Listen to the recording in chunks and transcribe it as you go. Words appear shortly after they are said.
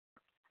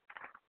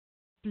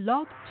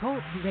Blog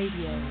Talk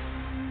Radio.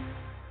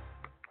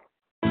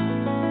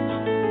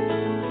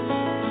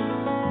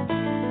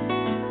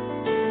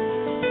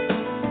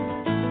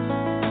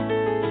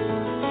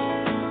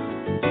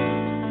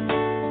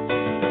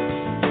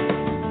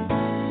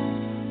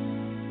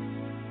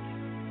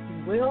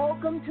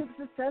 Welcome to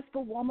the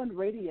Successful Woman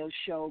Radio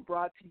Show,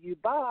 brought to you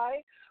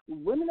by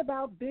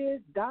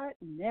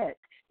womenaboutbiz.net,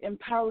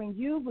 empowering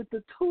you with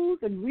the tools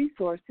and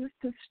resources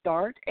to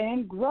start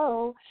and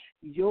grow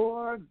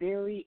your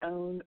very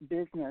own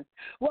business.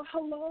 Well,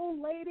 hello,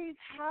 ladies.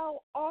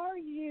 How are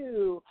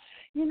you?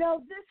 You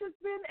know, this has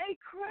been a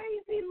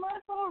crazy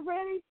month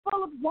already,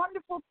 full of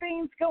wonderful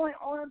things going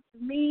on for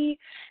me.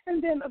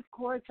 And then, of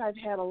course, I've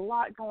had a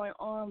lot going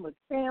on with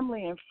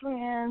family and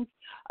friends,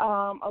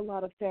 a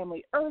lot of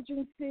family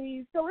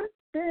urgency. So it's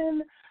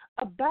been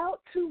about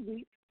 2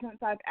 weeks since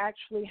I've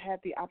actually had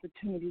the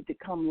opportunity to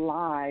come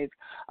live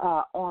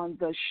on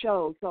the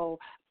show. So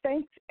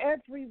thanks,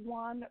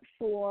 everyone,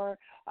 for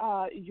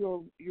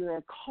your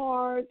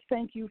cards.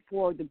 Thank you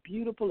for the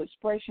beautiful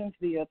expressions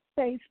via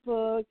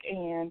Facebook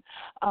and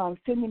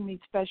sending me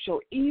special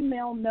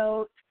email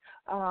notes.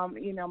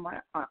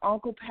 My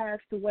uncle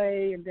passed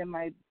away, and then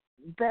my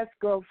best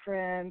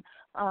girlfriend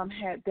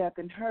had death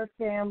in her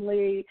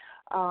family,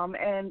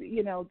 and,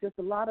 just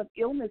a lot of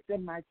illness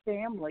in my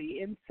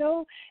family. And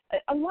so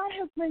a lot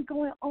has been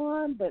going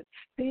on, but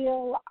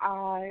still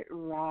I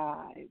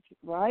rise,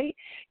 right?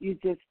 You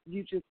just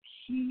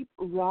keep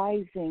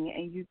rising,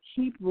 and you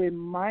keep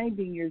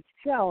reminding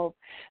yourself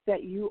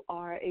that you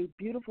are a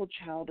beautiful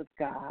child of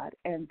God,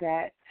 and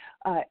that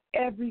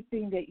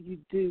everything that you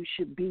do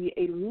should be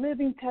a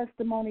living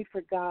testimony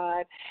for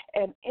God.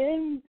 And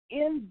in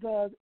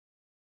the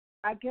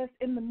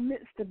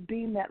midst of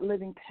being that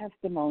living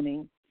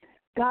testimony,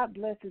 God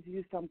blesses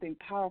you something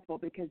powerful,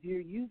 because you're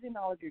using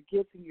all of your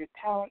gifts and your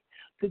talents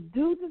to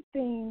do the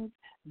things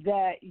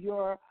that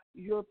you're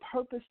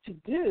purpose to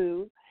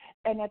do,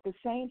 and at the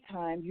same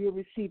time you're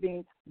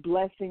receiving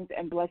blessings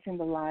and blessing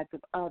the lives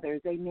of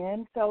others.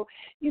 Amen. So,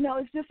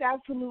 it's just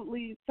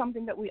absolutely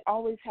something that we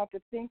always have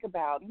to think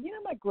about. And,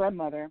 my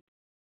grandmother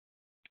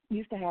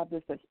used to have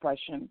this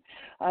expression.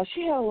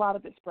 She had a lot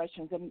of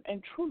expressions,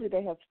 and truly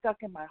they have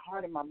stuck in my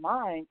heart and my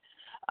mind.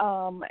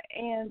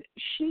 And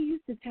she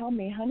used to tell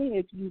me, honey,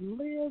 if you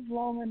live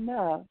long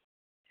enough,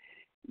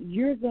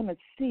 you're going to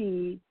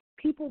see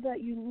people that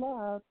you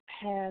love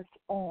pass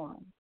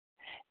on.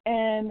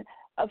 And,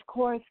 of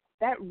course,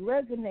 that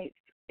resonates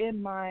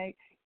in my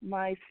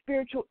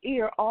spiritual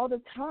ear all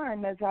the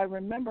time as I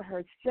remember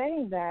her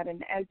saying that.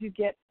 And as you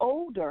get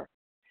older,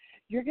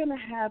 you're going to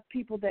have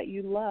people that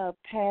you love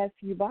pass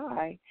you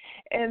by.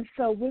 And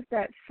so with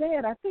that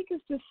said, I think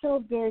it's just so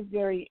very,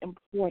 very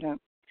important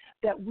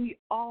that we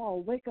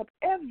all wake up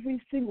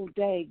every single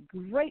day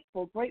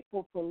grateful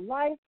for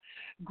life,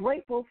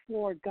 grateful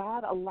for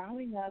God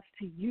allowing us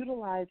to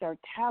utilize our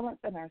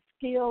talents and our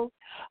skills,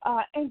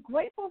 and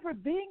grateful for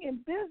being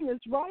in business,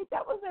 right?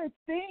 That was our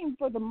theme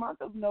for the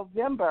month of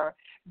November,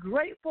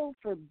 grateful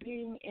for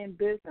being in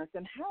business.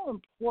 And how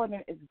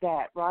important is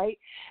that, right?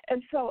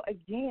 And so,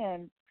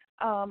 again,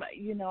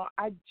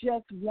 I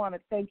just want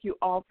to thank you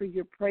all for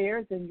your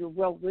prayers and your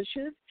well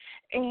wishes.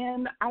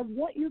 And I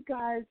want you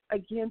guys,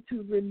 again,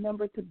 to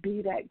remember to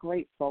be that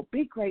grateful.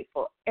 Be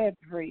grateful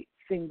every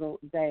single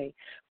day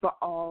for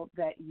all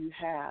that you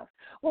have.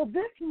 Well,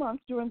 this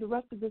month, during the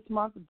rest of this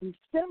month of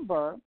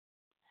December,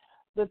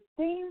 the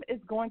theme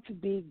is going to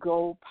be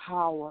Gold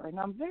Power. And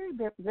I'm very,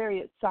 very,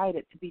 very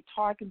excited to be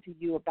talking to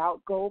you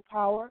about Gold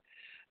Power,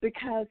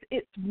 because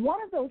it's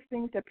one of those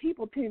things that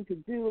people tend to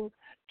do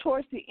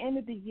towards the end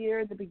of the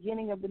year, the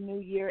beginning of the new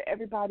year.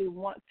 Everybody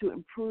wants to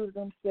improve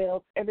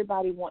themselves.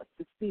 Everybody wants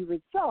to see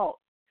results.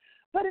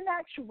 But in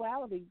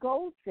actuality,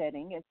 goal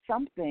setting is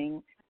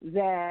something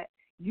that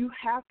you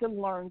have to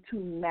learn to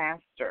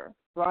master,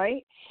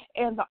 right?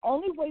 And the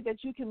only way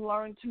that you can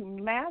learn to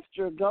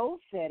master goal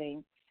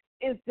setting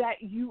is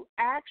that you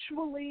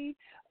actually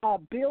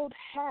build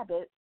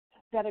habits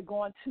that are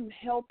going to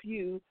help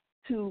you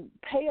to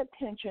pay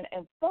attention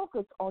and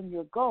focus on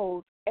your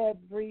goals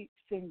every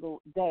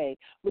single day,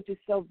 which is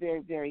so very,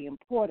 very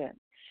important.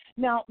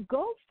 Now,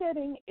 goal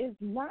setting is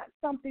not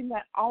something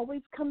that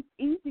always comes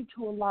easy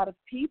to a lot of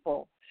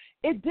people.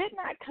 It did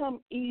not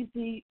come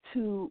easy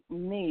to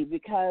me,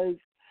 because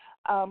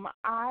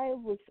I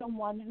was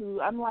someone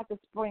who, I'm like a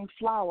spring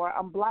flower.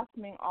 I'm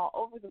blossoming all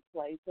over the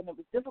place, and it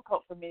was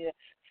difficult for me to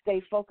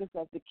stay focused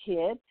as a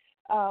kid.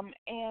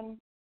 And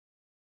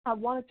I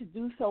wanted to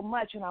do so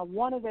much, and I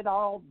wanted it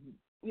all,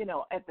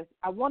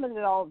 I wanted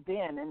it all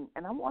then,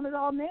 and I want it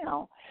all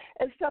now.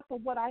 Except for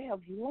what I have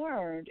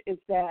learned is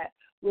that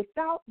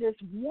without this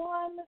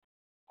one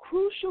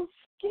crucial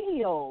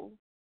skill,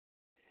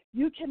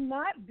 you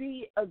cannot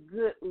be a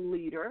good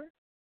leader.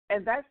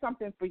 And that's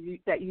something for you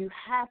that you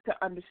have to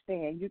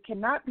understand. You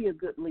cannot be a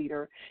good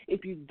leader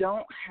if you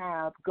don't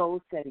have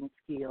goal-setting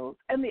skills.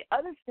 And the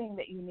other thing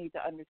that you need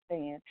to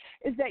understand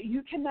is that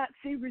you cannot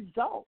see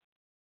results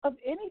of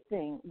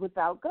anything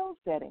without goal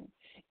setting.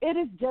 It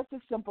is just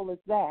as simple as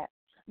that.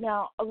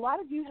 Now, a lot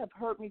of you have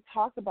heard me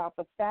talk about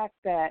the fact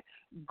that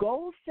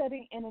goal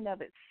setting in and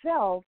of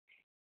itself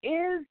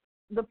is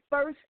the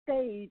first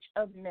stage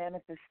of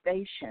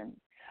manifestation.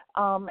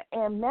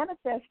 And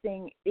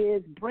manifesting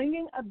is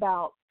bringing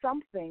about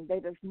something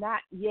that is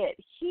not yet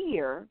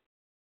here,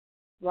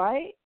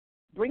 right?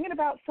 Bringing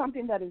about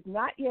something that is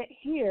not yet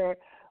here,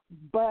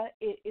 but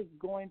it is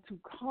going to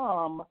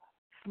come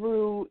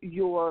through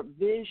your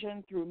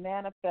vision, through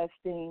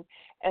manifesting,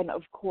 and,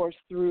 of course,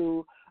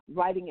 through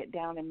writing it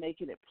down and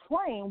making it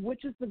plain,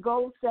 which is the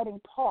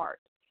goal-setting part.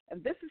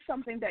 And this is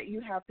something that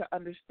you have to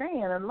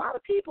understand. And a lot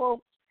of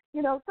people,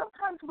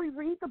 sometimes we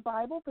read the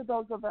Bible. For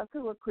those of us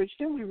who are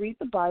Christian, we read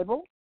the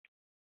Bible,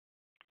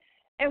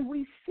 and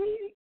we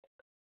see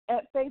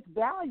at face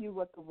value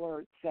what the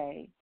words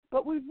say.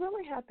 But we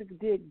really have to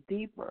dig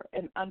deeper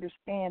and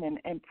understand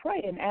and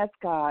pray and ask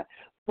God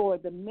for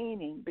the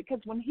meaning. Because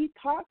when he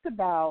talks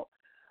about,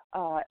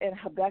 in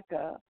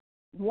Habakkuk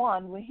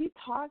 1, when he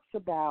talks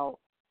about,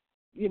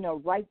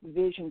 write the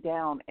vision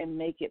down and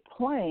make it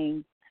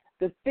plain,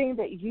 the thing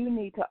that you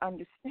need to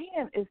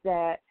understand is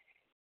that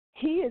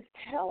he is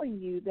telling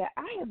you that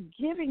I have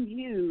given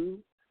you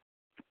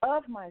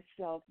of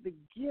myself the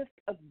gift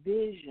of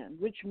vision,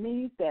 which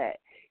means that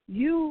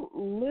you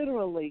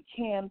literally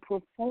can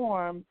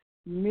perform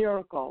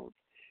miracles.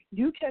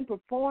 You can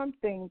perform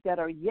things that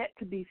are yet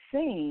to be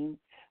seen,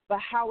 but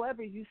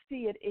however you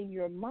see it in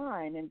your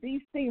mind. And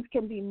these things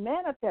can be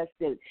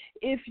manifested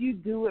if you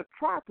do it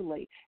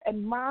properly.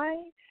 And my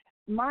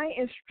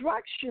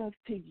instructions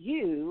to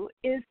you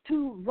is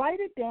to write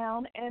it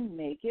down and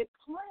make it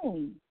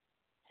plain.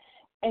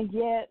 And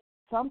yet,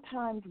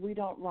 sometimes we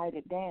don't write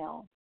it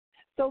down.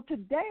 So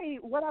today,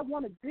 what I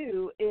want to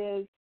do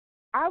is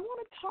I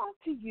want to talk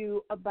to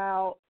you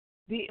about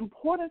the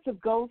importance of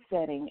goal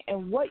setting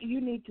and what you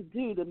need to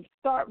do to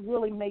start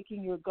really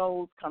making your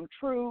goals come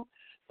true,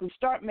 to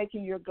start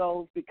making your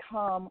goals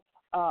become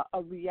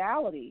a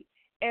reality.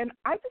 And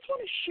I just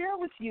want to share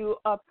with you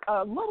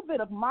a little bit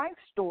of my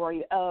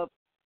story of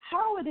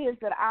how it is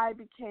that I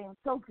became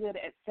so good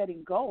at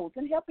setting goals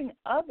and helping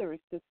others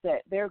to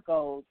set their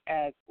goals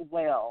as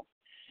well.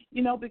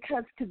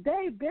 Because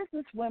today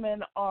business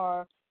women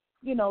are,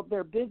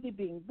 they're busy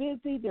being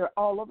busy. They're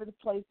all over the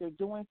place. They're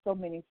doing so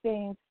many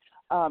things,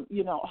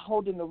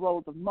 holding the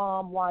roles of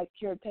mom, wife,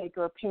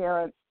 caretaker,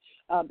 parents.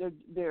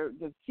 They're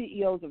the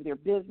CEOs of their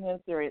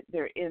business. They're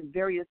in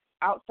various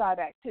outside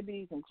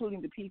activities,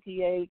 including the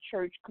PTA,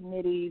 church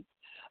committees,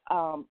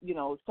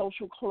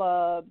 social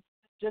clubs.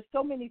 Just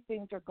so many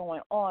things are going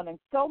on, and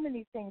so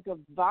many things are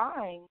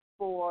vying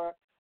for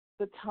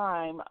the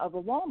time of a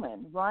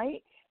woman,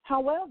 right?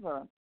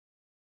 However,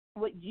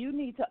 what you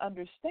need to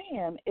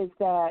understand is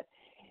that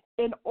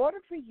in order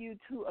for you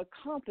to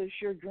accomplish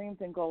your dreams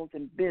and goals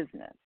in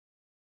business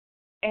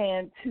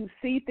and to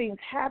see things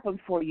happen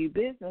for you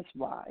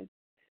business-wise,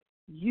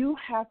 you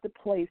have to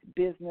place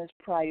business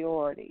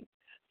priority.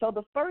 So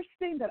the first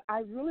thing that I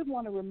really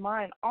want to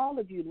remind all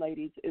of you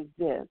ladies is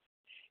this.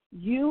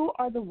 You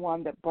are the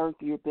one that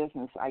birthed your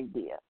business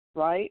idea,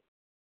 right?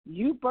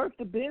 You birthed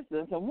the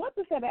business. And what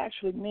does that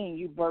actually mean,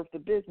 you birthed the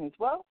business?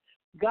 Well,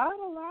 God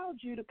allowed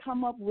you to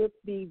come up with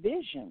the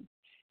vision.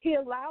 He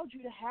allowed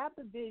you to have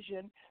the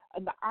vision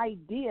and the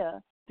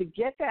idea to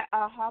get that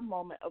aha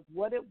moment of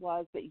what it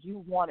was that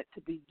you wanted to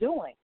be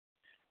doing.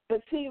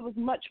 But see, it was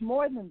much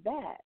more than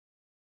that.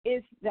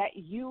 It's that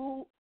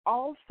you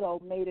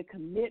also made a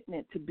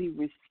commitment to be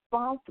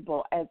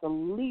responsible as a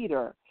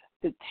leader,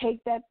 to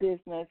take that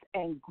business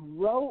and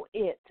grow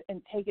it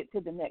and take it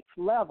to the next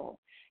level.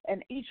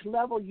 And each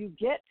level you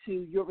get to,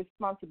 your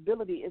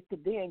responsibility is to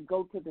then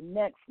go to the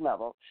next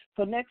level.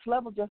 So next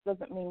level just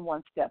doesn't mean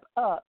one step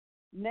up.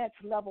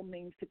 Next level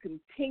means to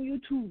continue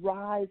to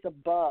rise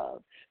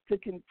above, to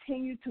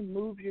continue to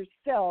move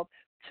yourself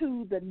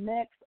to the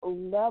next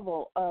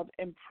level of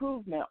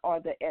improvement or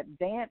the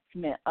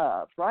advancement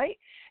of, right?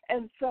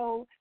 And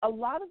so a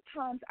lot of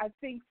times I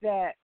think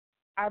that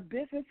our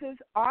businesses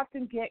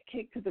often get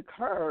kicked to the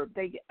curb.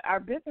 Our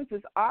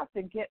businesses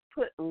often get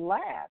put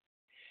last.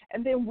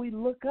 And then we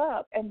look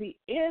up and the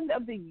end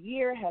of the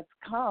year has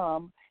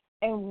come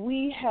and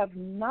we have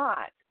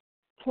not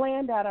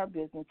planned out our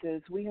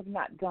businesses. We have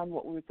not done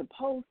what we're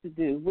supposed to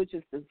do, which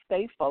is to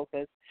stay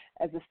focused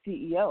as a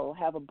CEO,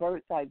 have a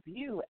bird's eye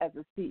view as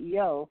a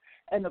CEO,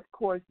 and, of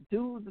course,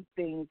 do the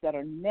things that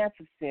are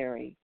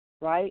necessary,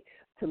 right,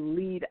 to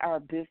lead our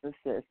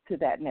businesses to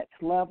that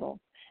next level.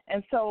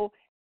 And so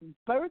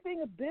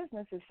birthing a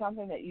business is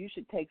something that you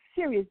should take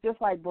serious,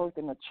 just like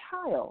birthing a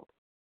child.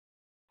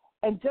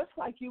 And just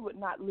like you would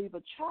not leave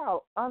a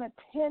child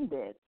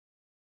unattended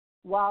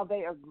while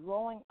they are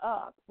growing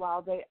up,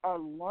 while they are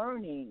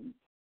learning,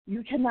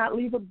 you cannot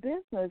leave a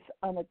business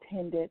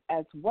unattended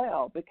as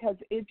well. Because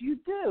if you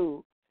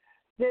do,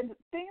 then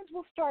things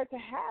will start to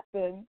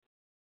happen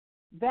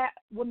that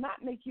will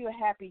not make you a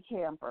happy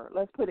camper.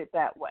 Let's put it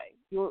that way.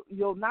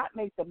 You'll not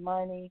make the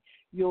money.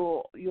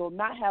 You'll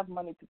not have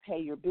money to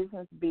pay your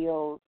business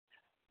bills.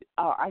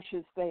 I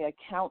should say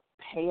accounts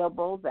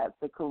payable. That's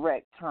the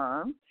correct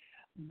term.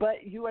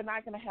 but you are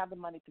not going to have the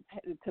money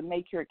to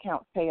make your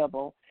account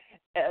payable.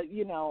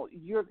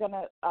 You're going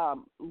to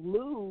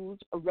lose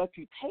a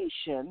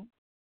reputation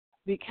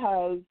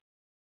because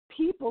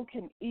people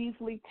can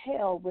easily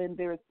tell when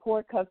there's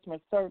poor customer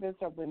service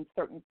or when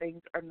certain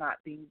things are not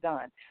being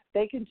done.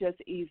 They can just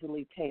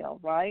easily tell,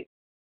 right?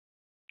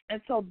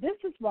 And so this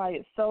is why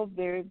it's so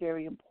very,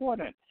 very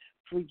important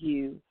for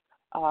you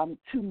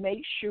to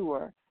make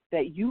sure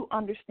that you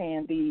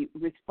understand the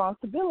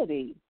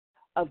responsibility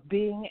of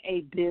being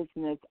a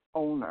business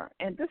owner.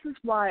 And this is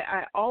why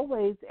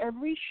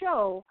every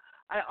show,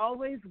 I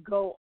always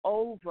go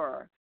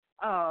over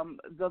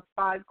the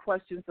 5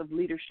 questions of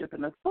leadership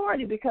and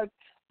authority, because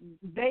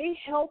they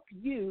help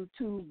you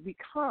to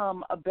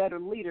become a better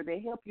leader. They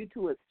help you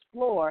to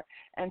explore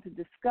and to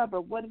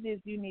discover what it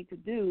is you need to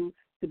do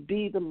to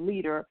be the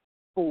leader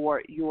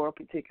for your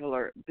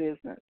particular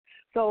business.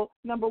 So,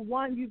 number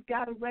 1, you've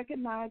got to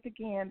recognize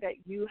again that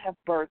you have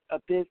birthed a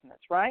business,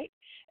 right?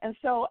 And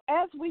so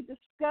as we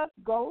discuss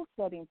goal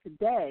setting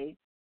today,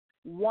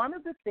 one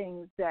of the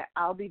things that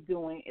I'll be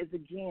doing is,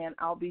 again,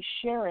 I'll be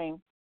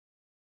sharing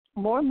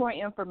more and more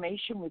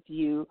information with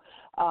you,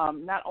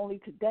 not only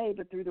today,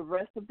 but through the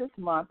rest of this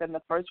month and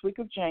the first week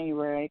of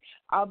January.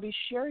 I'll be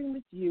sharing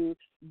with you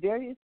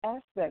various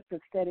aspects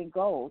of setting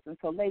goals. And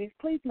so, ladies,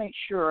 please make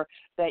sure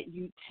that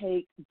you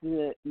take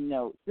good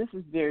notes. This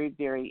is very,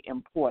 very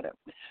important.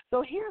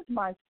 So here's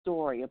my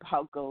story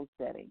about goal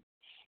setting.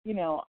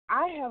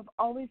 I have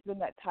always been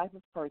that type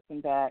of person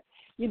that,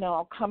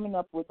 I'm coming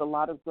up with a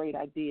lot of great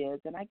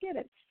ideas, and I get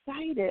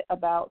excited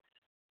about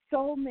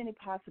so many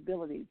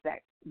possibilities that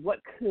what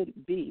could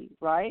be,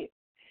 right?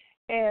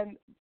 And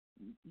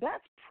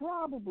that's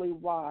probably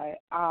why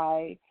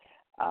I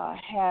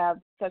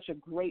have such a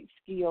great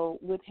skill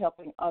with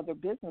helping other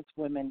business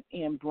women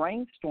in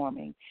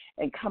brainstorming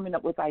and coming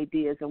up with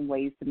ideas and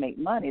ways to make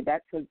money.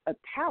 That's a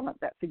talent.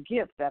 That's a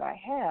gift that I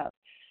have.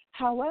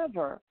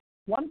 However,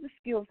 one of the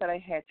skills that I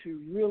had to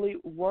really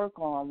work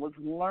on was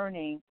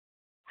learning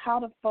how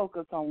to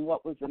focus on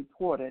what was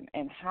important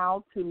and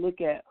how to look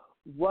at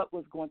what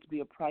was going to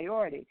be a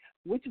priority.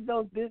 Which of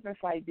those business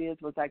ideas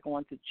was I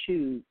going to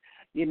choose?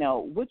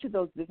 Which of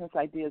those business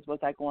ideas was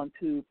I going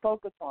to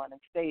focus on and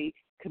stay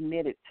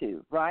committed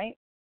to, right?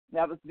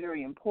 That was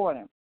very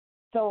important.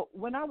 So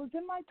when I was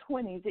in my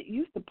 20s, it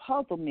used to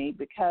puzzle me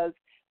because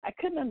I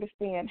couldn't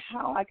understand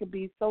how I could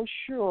be so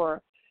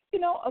sure,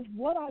 of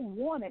what I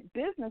wanted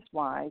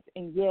business-wise,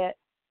 and yet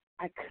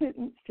I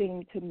couldn't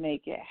seem to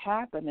make it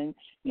happen. And,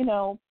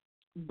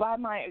 by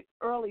my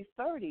early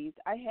 30s,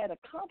 I had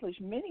accomplished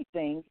many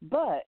things,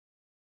 but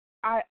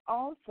I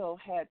also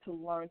had to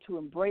learn to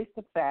embrace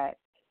the fact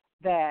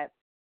that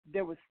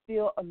there was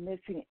still a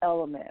missing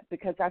element,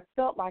 because I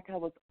felt like I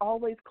was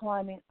always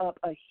climbing up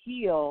a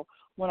hill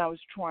when I was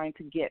trying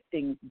to get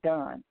things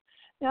done.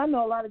 Now, I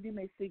know a lot of you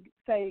may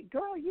say,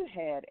 girl, you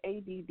had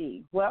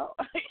ADD. Well,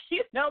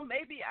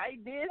 maybe I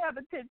did have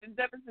attention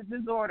deficit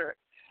disorder.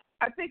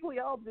 I think we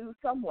all do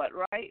somewhat,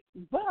 right?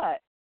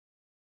 But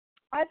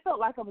I felt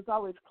like I was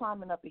always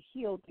climbing up a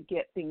hill to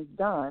get things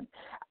done.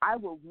 I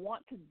would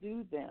want to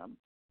do them,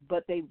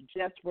 but they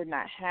just were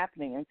not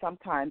happening. And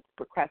sometimes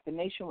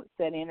procrastination would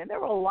set in, and there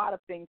were a lot of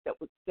things that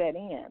would set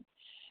in.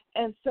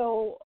 And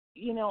so,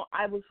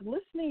 I was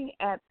listening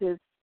at this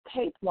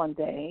tape one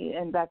day,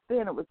 and back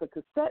then it was a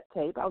cassette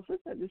tape. I was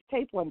listening to this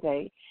tape one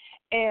day,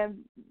 and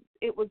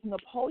it was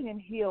Napoleon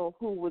Hill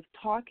who was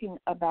talking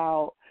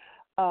about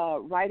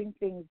writing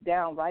things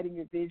down, writing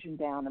your vision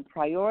down, and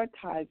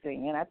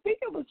prioritizing. And I think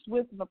it was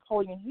with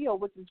Napoleon Hill,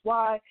 which is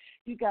why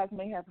you guys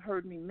may have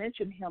heard me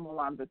mention him a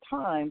lot of the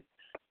times.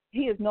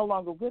 He is no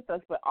longer with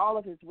us, but all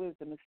of his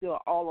wisdom is still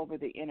all over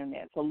the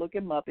internet. So look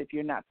him up if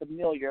you're not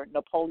familiar,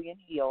 Napoleon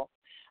Hill.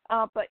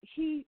 But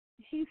he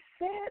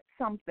said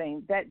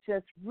something that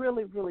just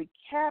really, really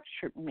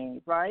captured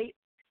me, right?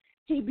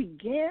 He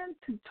began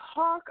to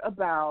talk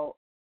about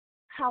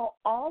how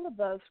all of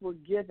us were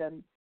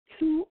given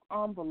 2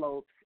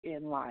 envelopes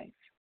in life.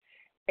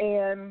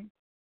 And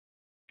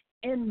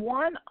in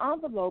one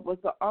envelope was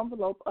the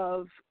envelope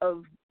of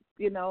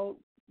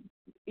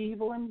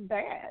evil and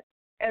bad.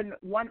 And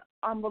one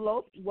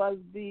envelope was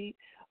the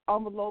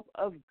envelope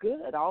of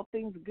good, all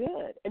things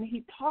good. And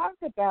he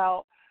talked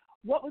about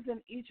what was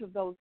in each of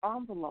those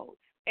envelopes.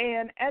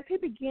 And as he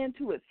began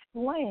to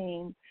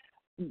explain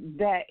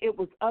that it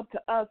was up to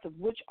us of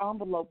which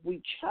envelope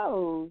we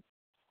chose,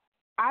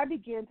 I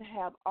began to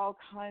have all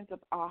kinds of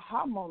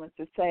aha moments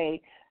that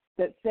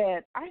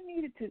said, I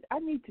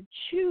need to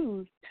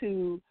choose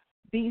to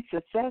be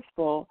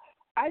successful.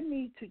 I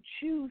need to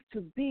choose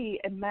to be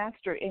a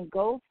master in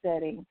goal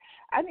setting.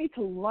 I need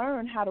to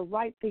learn how to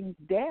write things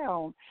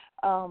down,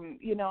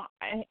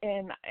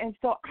 and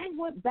so I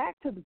went back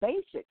to the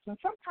basics. And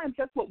sometimes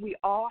that's what we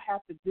all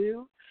have to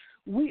do.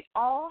 We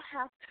all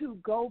have to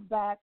go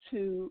back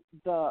to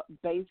the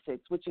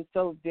basics, which is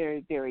so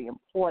very, very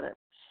important.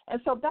 And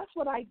so that's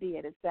what I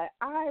did, is that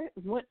I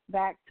went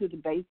back to the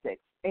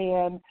basics.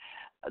 And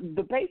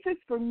the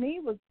basics for me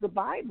was the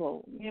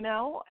Bible,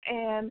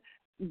 and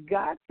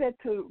God said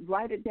to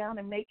write it down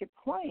and make it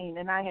plain.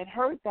 And I had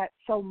heard that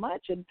so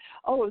much. And,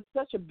 oh, it's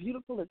such a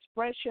beautiful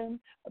expression,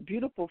 a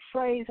beautiful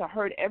phrase. I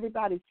heard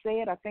everybody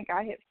say it. I think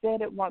I had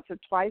said it once or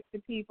twice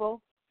to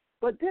people.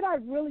 But did I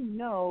really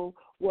know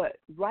what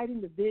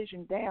writing the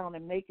vision down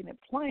and making it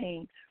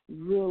plain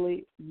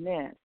really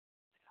meant?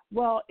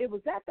 Well, it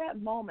was at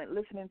that moment,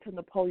 listening to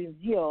Napoleon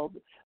Hill,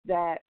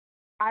 that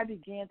I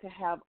began to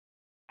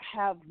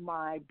have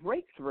my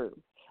breakthrough.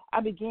 I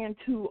began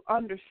to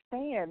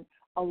understand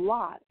a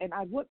lot, and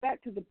I went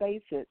back to the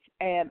basics,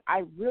 and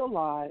I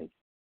realized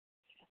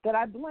that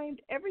I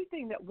blamed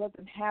everything that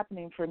wasn't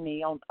happening for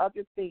me on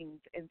other things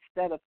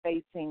instead of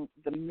facing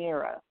the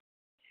mirror.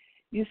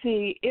 You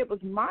see, it was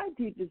my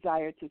deep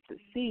desire to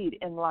succeed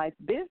in life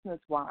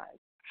business-wise.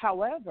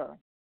 However,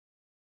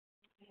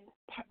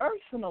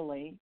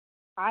 personally,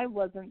 I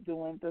wasn't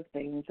doing the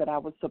things that I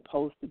was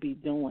supposed to be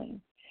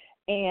doing.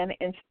 And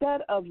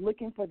instead of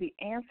looking for the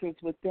answers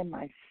within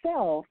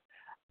myself,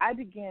 I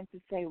began to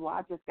say, well,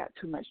 I just got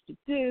too much to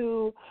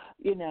do.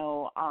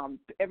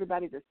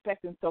 Everybody's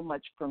expecting so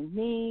much from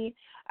me.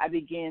 I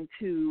began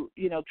to,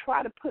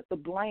 try to put the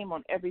blame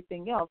on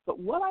everything else. But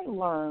what I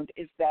learned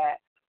is that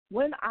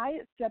when I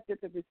accepted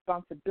the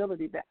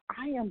responsibility that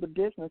I am the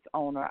business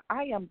owner,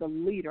 I am the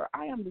leader,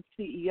 I am the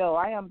CEO,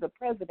 I am the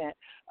president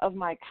of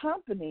my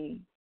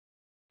company,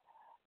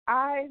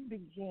 I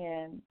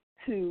began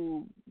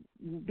to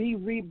be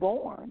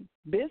reborn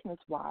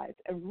business-wise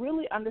and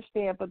really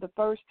understand for the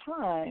first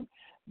time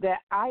that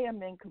I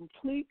am in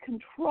complete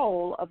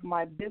control of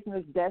my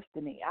business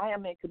destiny. I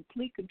am in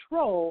complete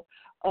control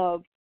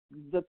of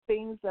the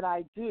things that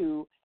I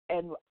do,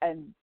 and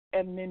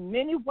in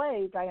many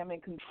ways I am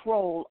in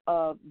control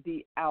of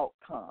the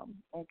outcome,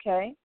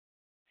 okay?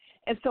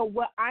 And so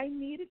what I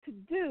needed to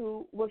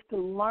do was to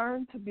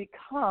learn to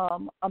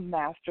become a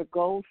master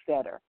goal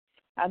setter.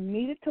 I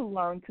needed to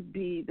learn to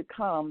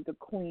become the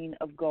queen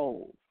of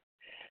goals.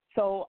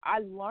 So I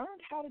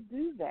learned how to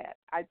do that.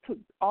 I took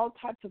all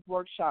types of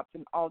workshops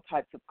and all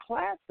types of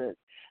classes.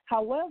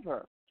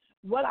 However,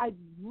 what I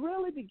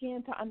really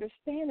began to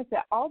understand is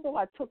that although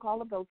I took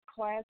all of those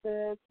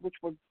classes, which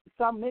were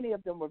many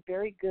of them were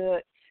very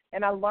good,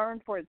 and I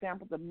learned, for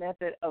example, the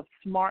method of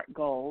SMART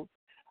goals,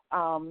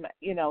 that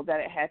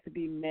it had to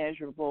be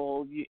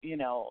measurable, you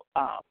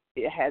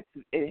had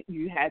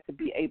to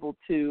be able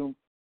to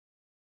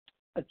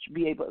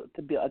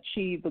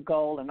achieve the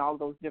goal and all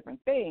those different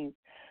things.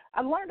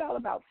 I learned all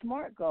about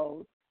SMART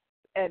goals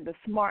and the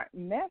SMART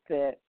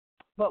method,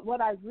 but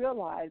what I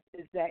realized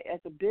is that as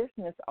a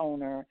business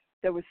owner,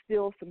 there were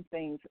still some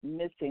things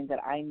missing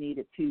that I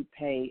needed to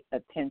pay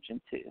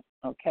attention to,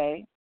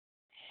 okay?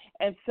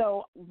 And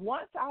so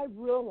once I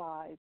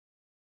realized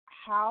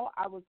how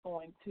I was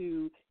going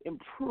to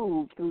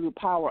improve through the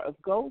power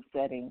of goal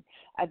setting,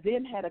 I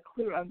then had a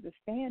clear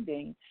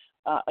understanding,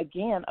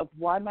 again, of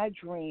why my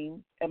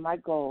dreams and my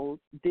goals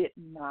did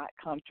not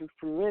come to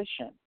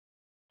fruition.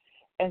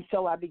 And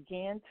so I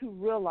began to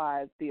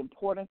realize the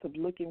importance of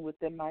looking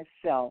within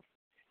myself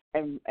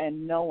and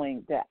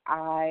knowing that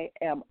I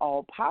am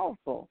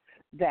all-powerful,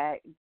 that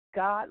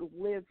God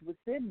lives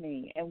within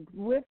me, and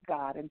with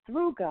God and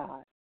through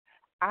God,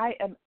 I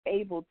am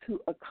able to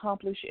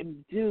accomplish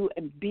and do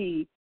and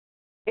be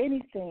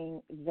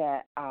anything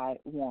that I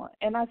want.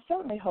 And I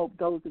certainly hope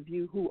those of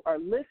you who are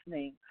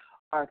listening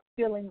are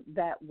feeling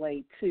that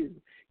way too.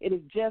 It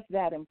is just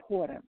that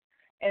important.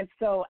 And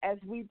so as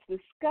we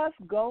discuss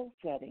goal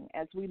setting,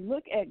 as we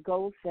look at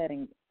goal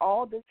setting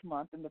all this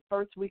month in the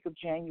first week of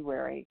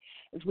January,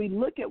 as we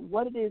look at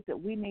what it is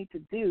that we need to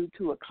do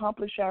to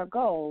accomplish our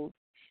goals,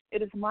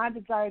 it is my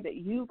desire that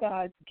you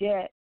guys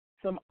get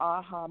some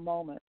aha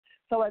moments.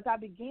 So as I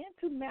began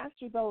to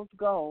master those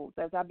goals,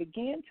 as I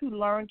began to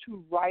learn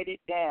to write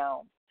it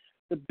down,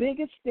 the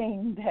biggest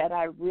thing that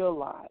I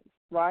realized,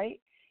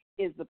 right,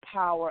 is the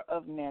power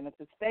of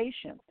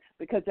manifestation.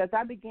 Because as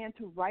I began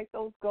to write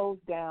those goals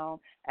down,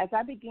 as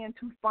I began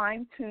to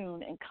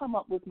fine-tune and come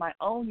up with my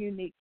own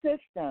unique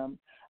system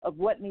of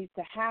what needs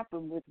to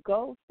happen with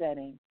goal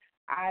setting,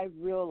 I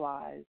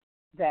realized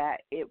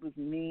that it was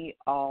me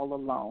all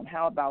alone.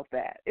 How about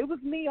that? It was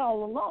me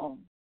all alone.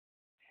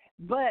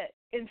 But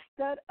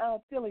instead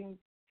of feeling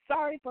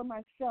sorry for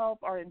myself,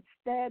 or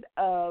instead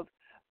of,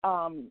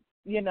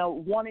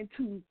 wanting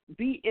to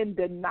be in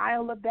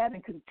denial of that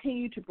and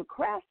continue to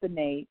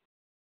procrastinate,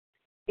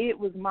 it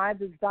was my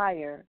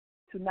desire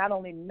to not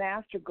only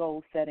master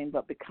goal setting,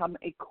 but become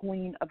a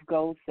queen of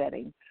goal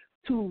setting,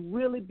 to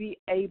really be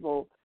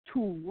able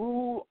to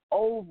rule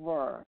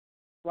over,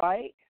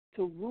 right?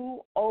 To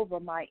rule over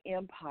my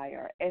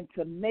empire and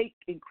to make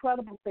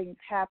incredible things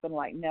happen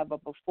like never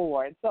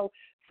before. And so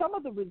some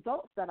of the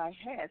results that I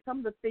had, some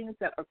of the things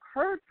that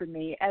occurred for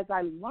me as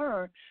I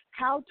learned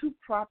how to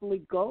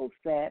properly goal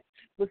set,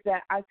 was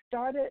that I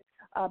started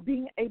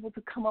being able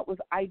to come up with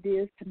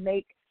ideas to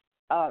make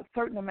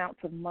certain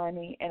amounts of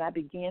money, and I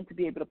began to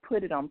be able to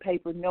put it on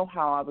paper, know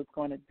how I was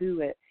going to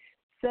do it,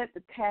 set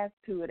the task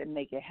to it, and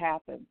make it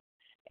happen.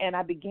 And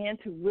I began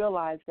to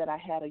realize that I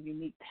had a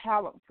unique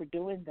talent for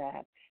doing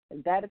that.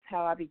 And that is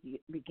how I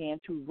began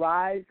to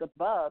rise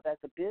above as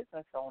a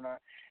business owner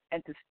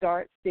and to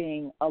start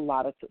seeing a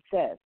lot of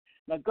success.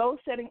 Now, goal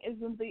setting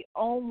isn't the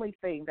only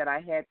thing that I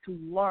had to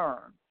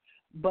learn,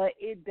 but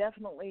it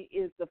definitely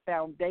is the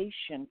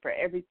foundation for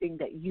everything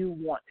that you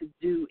want to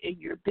do in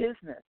your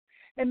business.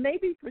 And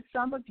maybe for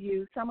some of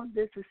you, some of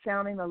this is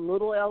sounding a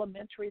little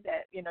elementary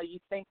that, you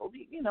think, well,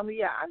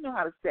 yeah, I know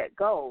how to set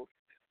goals.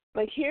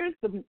 But here's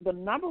the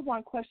number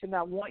one question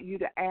I want you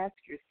to ask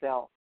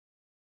yourself.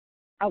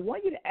 I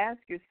want you to ask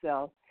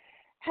yourself,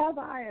 have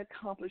I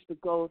accomplished the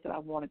goals that I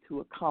wanted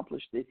to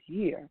accomplish this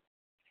year?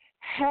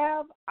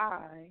 Have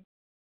I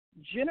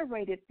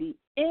generated the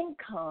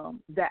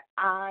income that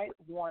I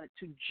wanted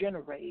to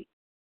generate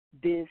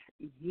this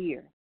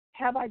year?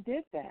 Have I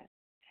did that?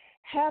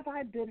 Have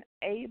I been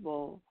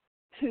able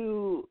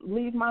to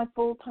leave my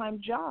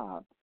full-time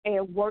job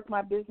and work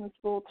my business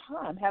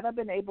full-time? Have I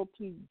been able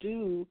to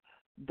do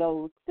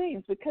those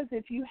things? Because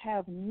if you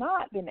have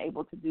not been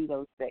able to do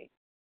those things,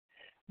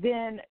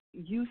 then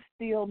you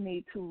still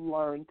need to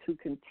learn to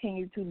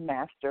continue to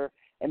master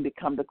and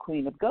become the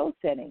queen of goal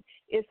setting.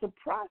 It's a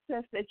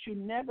process that you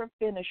never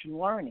finish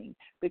learning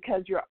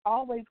because you're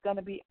always going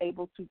to be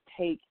able to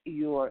take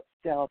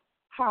yourself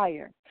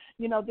higher.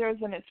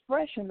 There's an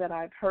expression that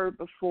I've heard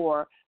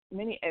before.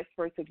 Many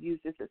experts have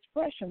used this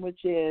expression,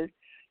 which is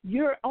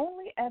you're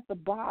only at the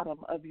bottom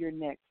of your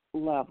next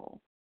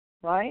level,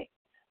 right?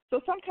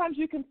 So sometimes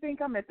you can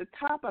think I'm at the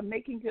top, I'm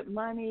making good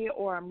money,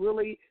 or I'm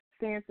really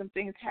seeing some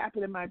things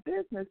happen in my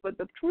business, but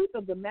the truth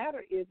of the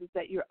matter is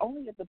that you're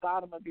only at the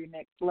bottom of your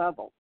next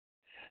level.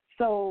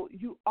 So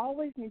you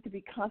always need to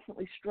be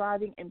constantly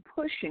striving and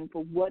pushing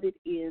for what it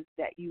is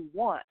that you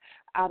want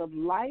out of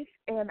life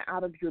and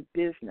out of your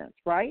business,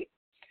 right?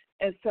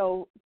 And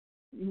so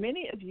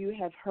many of you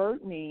have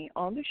heard me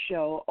on the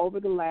show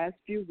over the last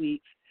few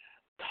weeks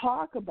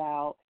talk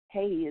about,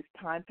 hey, it's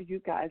time for you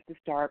guys to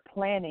start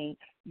planning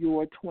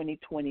your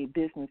 2020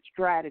 business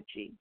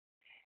strategy.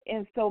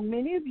 And so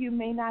many of you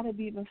may not have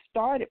even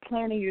started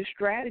planning your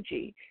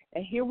strategy.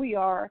 And here we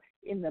are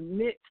in the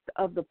midst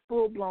of the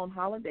full-blown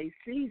holiday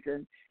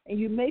season, and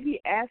you may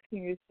be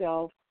asking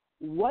yourself,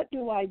 what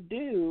do I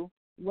do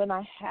when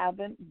I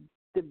haven't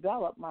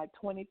developed my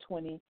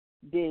 2020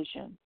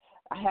 vision?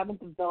 I haven't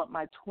developed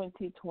my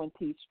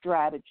 2020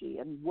 strategy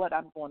and what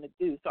I'm going to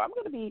do. So I'm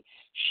going to be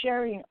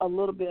sharing a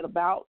little bit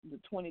about the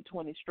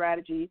 2020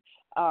 strategy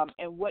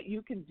and what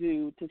you can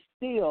do to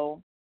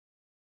still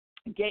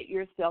get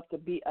yourself to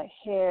be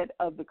ahead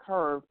of the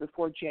curve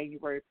before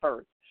January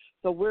 1st.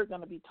 So we're going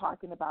to be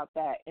talking about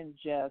that in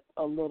just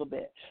a little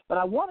bit. But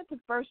I wanted to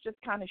first just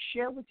kind of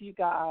share with you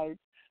guys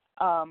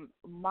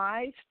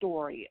my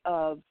story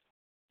of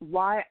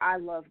why I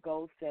love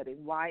goal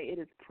setting, why it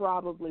is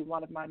probably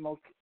one of my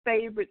most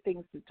favorite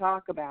things to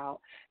talk about,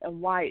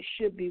 and why it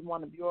should be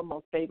one of your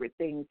most favorite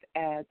things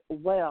as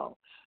well.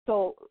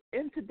 So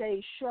in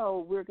today's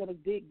show, we're going to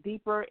dig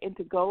deeper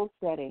into goal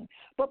setting.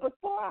 But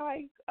before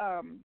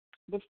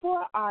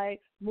I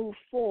move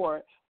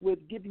forward with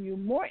giving you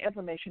more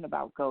information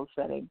about goal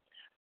setting,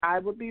 I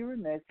would be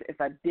remiss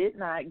if I did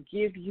not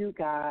give you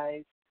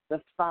guys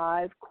the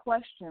 5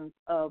 questions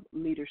of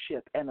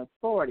leadership and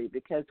authority,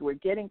 because we're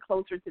getting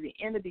closer to the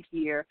end of the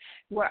year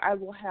where I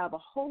will have a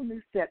whole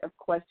new set of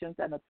questions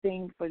and a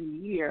theme for the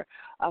year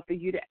for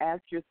you to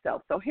ask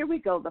yourself. So here we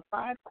go, the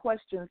 5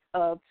 questions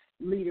of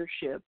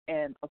leadership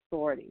and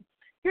authority.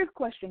 Here's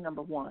question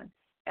number 1.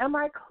 Am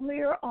I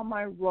clear on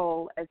my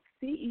role as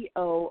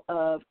CEO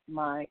of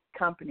my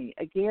company?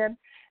 Again,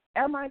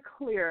 am I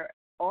clear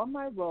on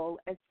my role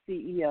as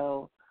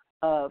CEO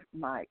of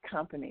my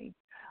company?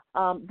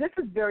 This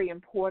is very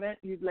important.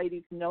 You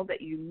ladies know that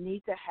you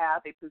need to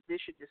have a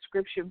position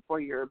description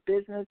for your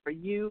business, for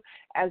you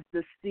as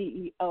the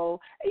CEO.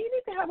 And you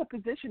need to have a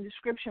position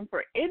description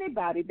for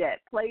anybody that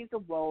plays a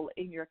role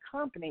in your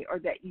company or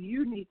that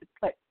you need to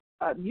play.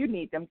 You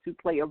need them to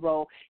play a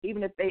role,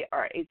 even if they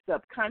are a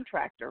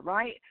subcontractor,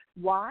 right?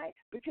 Why?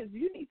 Because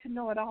you need to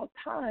know at all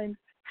times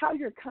how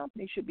your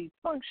company should be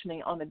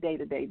functioning on a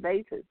day-to-day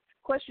basis.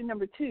 Question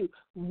number 2,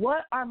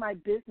 what are my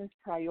business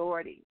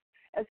priorities?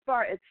 As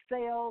far as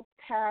sales,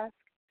 tasks,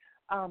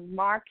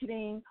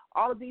 marketing,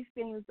 all of these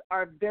things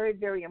are very,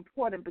 very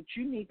important, but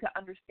you need to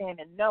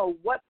understand and know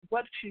what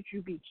should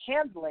you be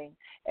handling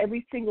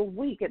every single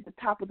week at the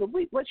top of the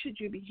week. What should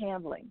you be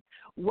handling?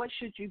 What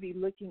should you be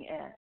looking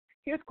at?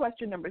 Here's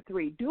question number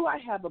 3. Do I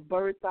have a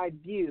bird's eye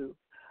view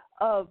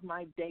of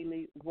my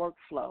daily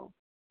workflow,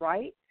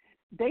 right?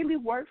 Daily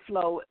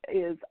workflow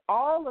is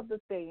all of the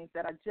things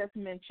that I just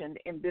mentioned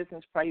in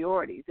business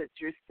priorities. It's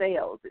your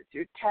sales, it's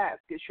your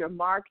tasks, it's your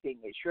marketing,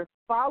 it's your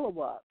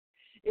follow-up,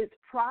 it's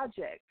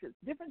projects, it's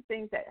different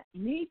things that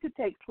need to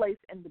take place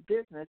in the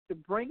business to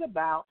bring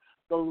about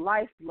the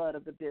lifeblood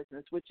of the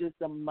business, which is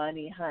the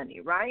money, honey,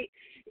 right?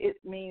 It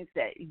means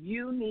that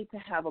you need to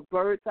have a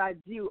bird's eye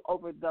view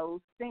over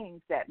those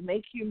things that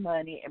make you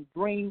money and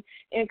bring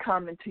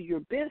income into your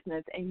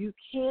business, and you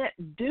can't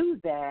do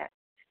that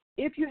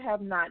if you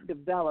have not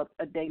developed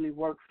a daily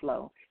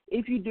workflow,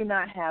 If you do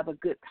not have a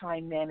good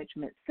time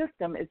management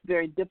system, it's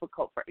very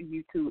difficult for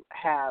you to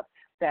have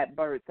that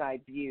bird's eye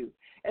view.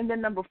 And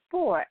then number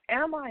 4,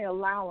 am I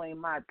allowing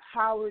my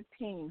power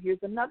team, here's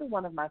another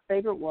one of my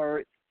favorite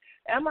words,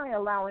 am I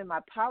allowing my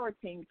power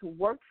team to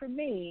work for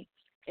me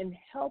in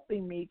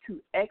helping me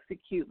to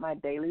execute my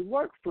daily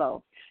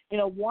workflow? You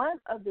know, one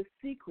of the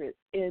secrets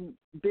in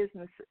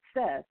business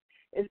success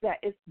is that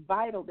it's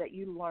vital that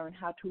you learn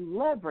how to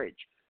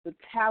leverage the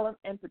talent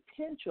and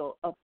potential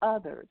of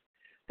others.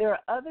 There are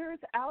others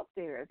out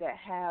there that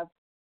have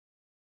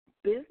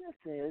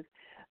businesses,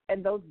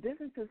 and those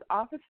businesses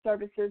offer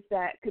services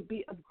that could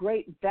be of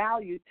great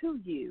value to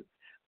you,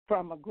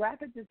 from a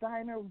graphic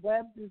designer,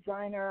 web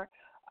designer,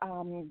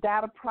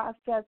 data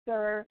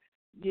processor,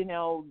 you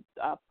know,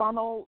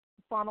 funnel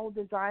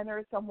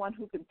designer, someone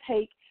who can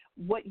take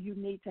what you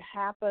need to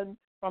happen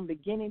from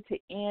beginning to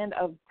end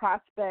of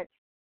prospects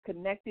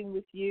connecting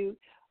with you,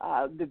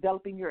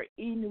 developing your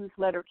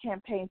e-newsletter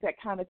campaigns, that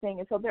kind of thing.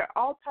 And so there are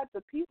all types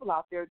of people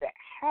out there that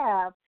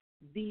have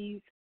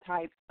these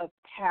types of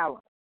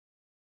talents.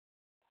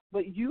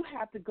 But you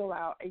have to go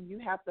out and you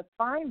have to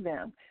find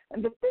them.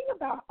 And the thing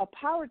about a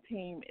power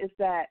team is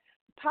that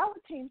power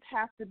teams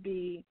have to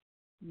be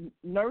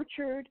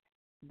nurtured.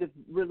 The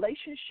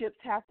relationships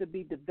have to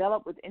be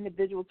developed with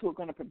individuals who are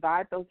going to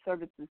provide those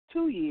services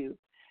to you.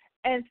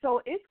 And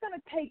so it's going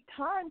to take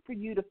time for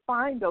you to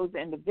find those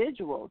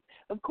individuals.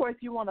 Of course,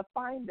 you want to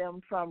find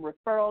them from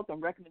referrals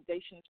and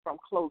recommendations from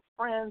close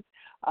friends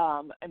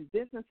and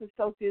business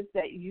associates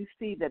that you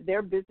see that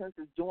their business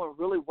is doing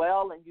really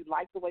well and you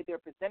like the way they're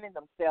presenting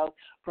themselves.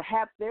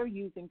 Perhaps they're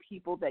using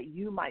people that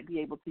you might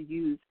be able to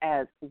use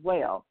as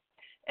well.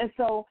 And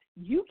so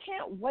you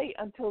can't wait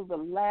until the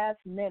last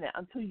minute,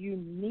 until you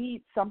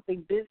need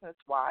something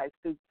business-wise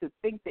to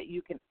think that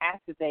you can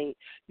activate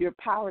your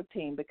power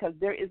team, because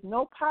there is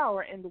no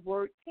power in the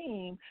word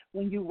team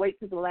when you wait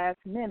to the last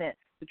minute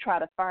to try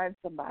to find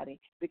somebody,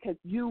 because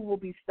you will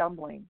be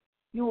stumbling.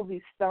 You will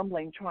be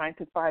stumbling trying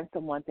to find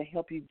someone to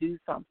help you do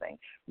something.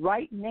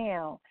 Right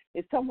now,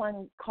 if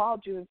someone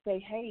called you and say,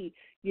 hey,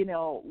 you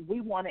know,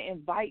 we want to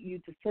invite you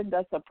to send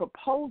us a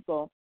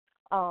proposal,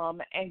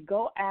 and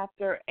go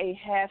after a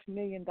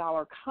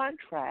 $500,000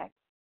 contract,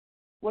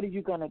 what are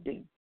you going to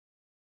do?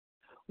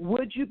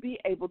 Would you be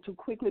able to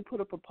quickly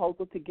put a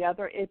proposal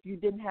together? If you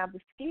didn't have the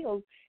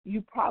skills,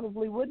 you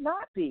probably would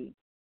not be.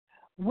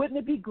 Wouldn't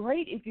it be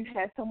great if you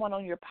had someone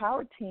on your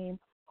power team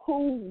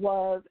who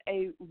was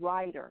a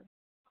writer,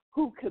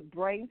 who could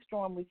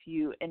brainstorm with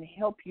you and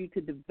help you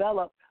to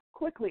develop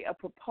quickly a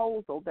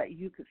proposal that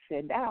you could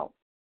send out?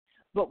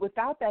 But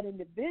without that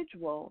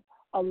individual,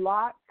 a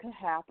lot could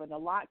happen. A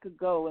lot could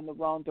go in the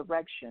wrong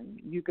direction.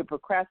 You could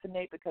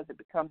procrastinate because it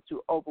becomes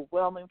too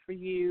overwhelming for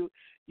you.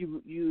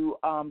 You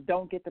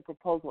don't get the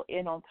proposal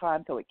in on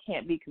time, so it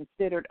can't be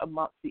considered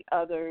amongst the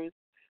others.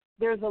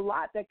 There's a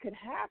lot that could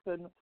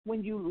happen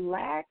when you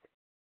lack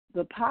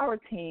the power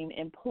team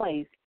in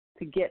place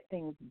to get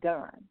things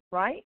done,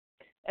 right?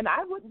 And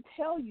I wouldn't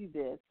tell you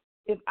this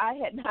if I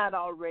had not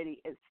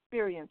already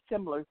experienced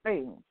similar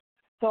things.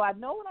 So I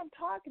know what I'm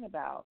talking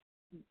about.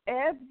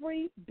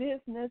 Every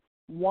business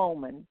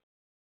woman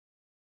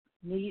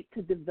needs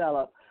to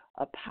develop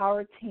a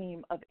power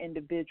team of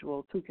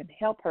individuals who can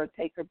help her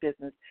take her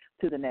business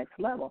to the next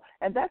level.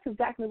 And that's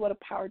exactly what a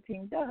power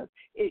team does.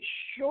 It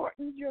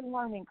shortens your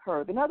learning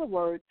curve. In other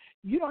words,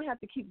 you don't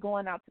have to keep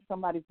going out to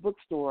somebody's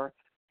bookstore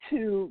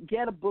to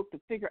get a book to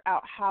figure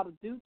out how to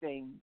do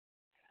things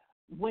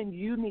when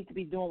you need to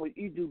be doing what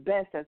you do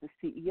best as the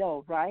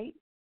CEO, right?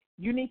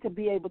 You need to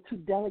be able to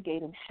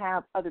delegate and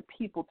have other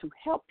people to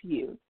help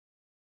you.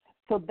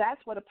 So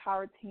that's what a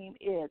power team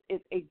is.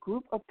 It's a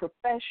group of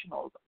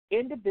professionals,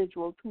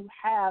 individuals who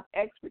have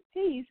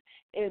expertise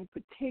in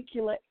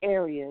particular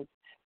areas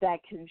that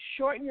can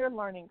shorten your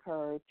learning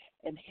curve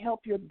and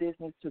help your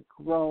business to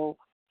grow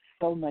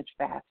so much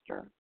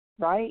faster,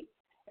 right?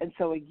 And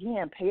so,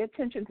 again, pay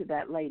attention to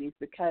that, ladies,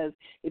 because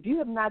if you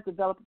have not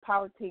developed a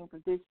power team for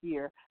this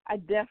year, I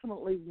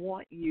definitely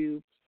want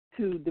you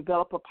to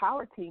develop a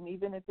power team,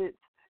 even if it's,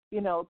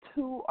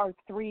 2 or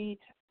 3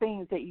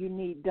 things that you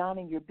need done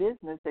in your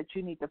business that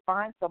you need to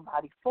find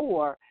somebody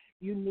for.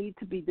 You need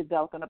to be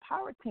developing a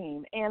power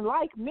team. And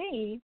like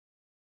me,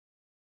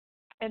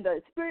 and the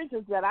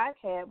experiences that I've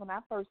had when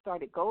I first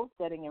started goal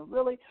setting and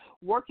really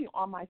working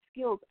on my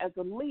skills as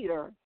a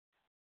leader,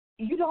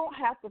 you don't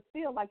have to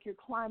feel like you're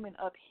climbing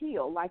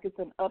uphill, like it's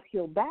an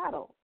uphill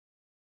battle.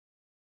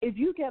 If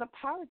you get a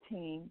power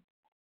team,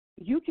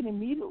 you can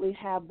immediately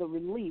have the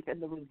relief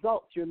and the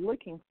results you're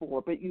looking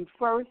for. But you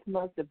first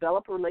must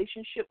develop a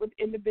relationship with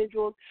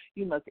individuals.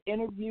 You must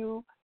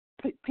interview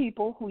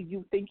people who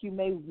you think you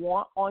may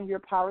want on your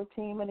power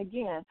team. And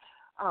again,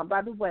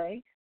 by the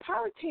way,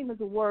 power team is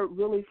a word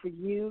really for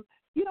you.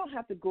 You don't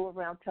have to go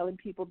around telling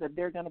people that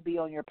they're going to be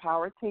on your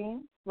power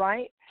team,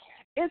 right?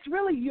 It's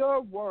really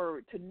your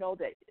word to know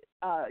that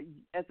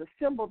as a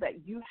symbol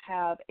that you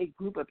have a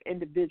group of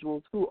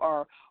individuals who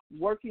are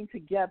working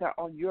together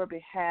on your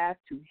behalf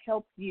to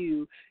help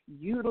you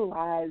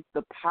utilize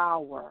the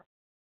power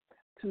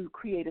to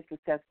create a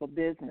successful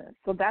business.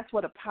 So that's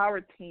what a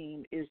power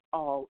team is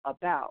all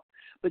about.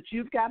 But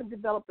you've got to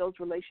develop those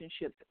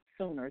relationships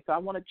sooner. So I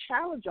want to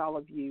challenge all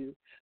of you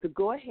to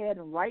go ahead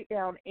and write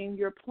down in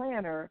your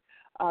planner,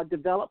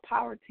 develop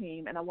power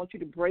team, and I want you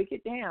to break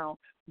it down.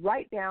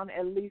 Write down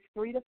at least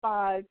 3 to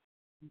 5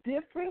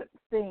 different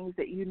things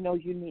that you know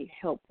you need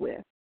help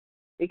with.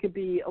 It could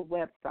be a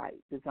website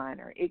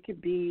designer. It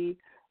could be,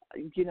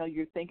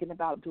 you're thinking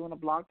about doing a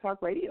blog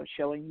talk radio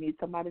show and you need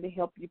somebody to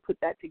help you put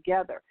that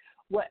together.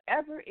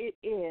 Whatever it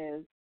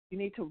is, you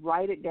need to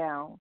write it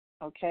down,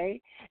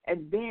 okay?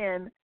 And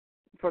then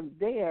from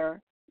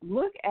there,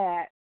 look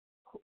at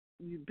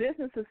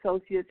business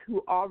associates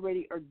who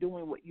already are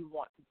doing what you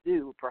want to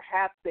do.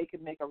 Perhaps they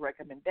can make a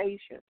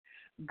recommendation.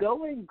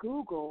 Go and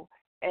Google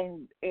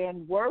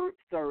and word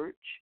search,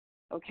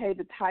 okay,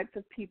 the types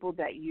of people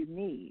that you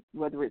need,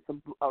 whether it's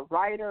a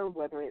writer,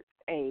 whether it's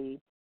a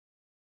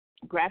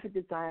graphic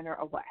designer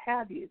or what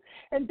have you.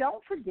 And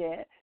don't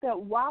forget that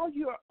while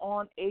you're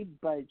on a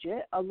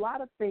budget, a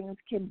lot of things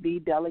can be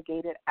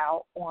delegated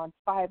out on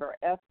Fiverr,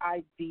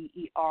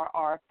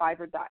 Fiverr,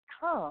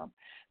 Fiverr.com.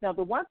 Now,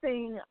 the one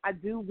thing I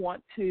do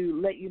want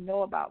to let you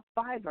know about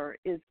Fiverr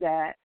is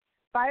that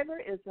Fiverr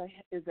is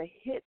a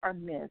hit or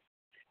miss,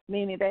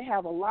 meaning they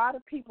have a lot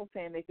of people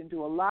saying they can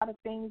do a lot of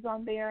things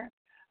on there.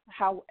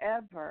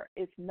 However,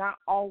 it's not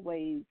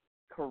always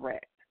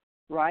correct,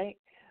 right?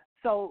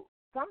 So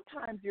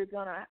sometimes you're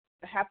going to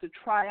have to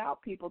try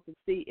out people to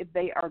see if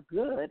they are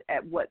good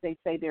at what they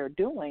say they're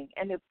doing.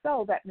 And if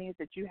so, that means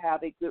that you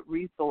have a good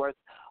resource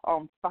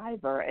on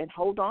Fiverr, and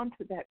hold on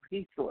to that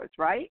resource,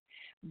 right?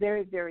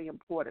 Very, very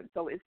important.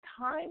 So it's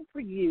time for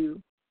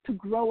you to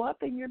grow up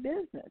in your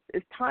business.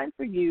 It's time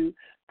for you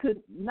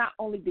to not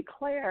only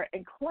declare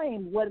and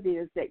claim what it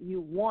is that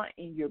you want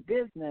in your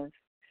business,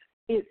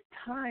 it's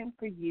time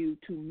for you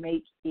to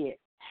make it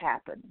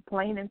happen,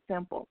 plain and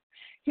simple.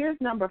 Here's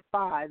number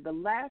 5, the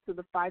last of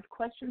the 5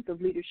 questions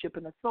of leadership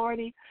and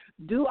authority.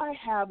 Do I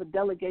have a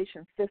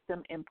delegation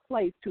system in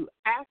place to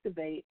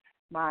activate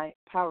my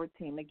power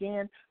team?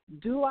 Again,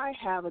 do I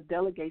have a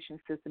delegation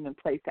system in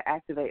place to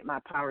activate my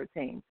power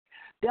team?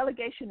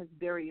 Delegation is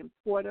very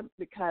important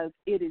because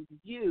it is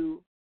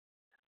you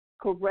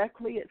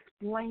correctly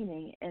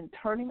explaining and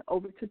turning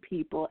over to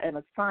people and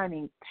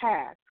assigning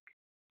tasks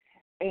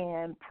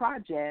and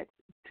projects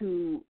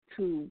to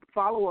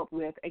follow up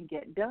with and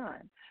get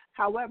done.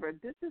 However,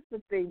 this is the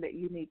thing that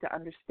you need to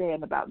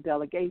understand about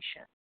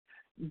delegation.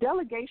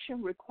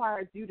 Delegation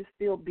requires you to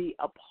still be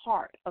a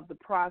part of the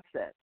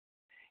process.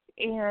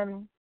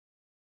 And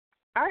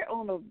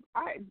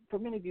for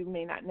many of you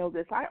may not know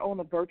this, I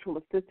own a virtual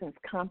assistance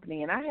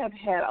company, and I have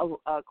had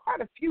quite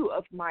a few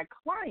of my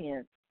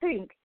clients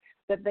think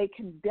that they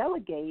can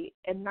delegate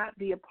and not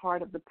be a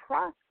part of the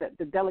process,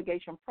 the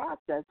delegation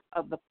process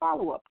of the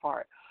follow-up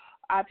part.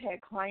 I've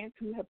had clients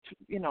who have,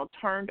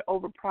 turned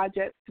over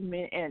projects to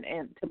me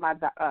and to my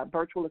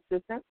virtual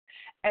assistants,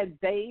 and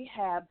they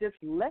have just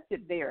left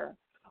it there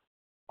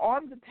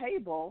on the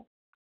table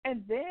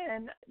and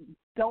then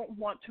don't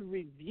want to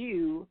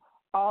review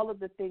all of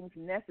the things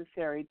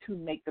necessary to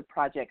make the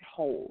project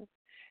whole.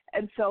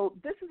 And so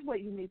this is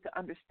what you need to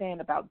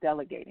understand about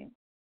delegating.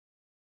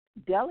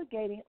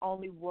 Delegating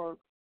only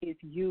works if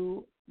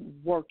you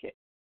work it.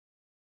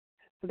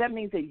 So that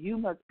means that you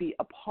must be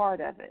a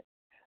part of it.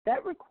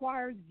 That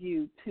requires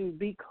you to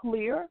be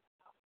clear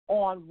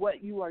on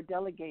what you are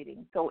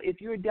delegating. So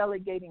if you're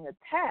delegating a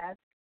task,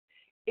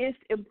 it's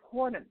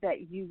important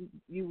that you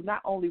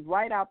not only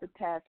write out the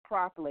task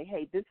properly.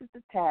 Hey, this is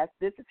the task.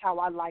 This is how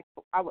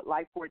I would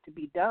like for it to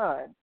be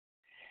done.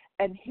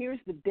 And here's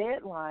the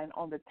deadline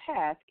on the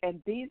task,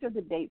 and these are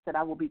the dates that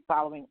I will be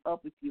following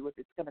up with you if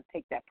it's going to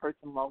take that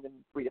person longer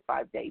than 3 to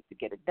 5 days to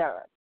get it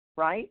done,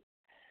 right?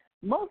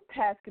 Most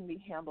tasks can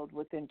be handled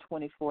within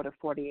 24 to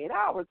 48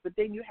 hours, but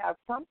then you have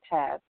some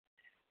tasks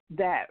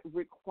that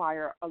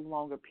require a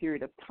longer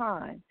period of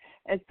time.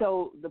 And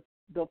so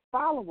the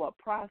follow-up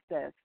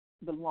process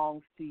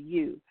belongs to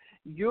you.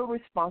 You're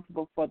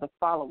responsible for the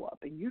follow-up,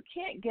 and you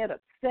can't get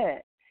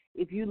upset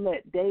if you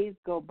let days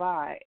go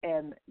by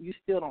and you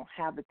still don't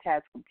have the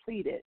task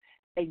completed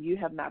and you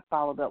have not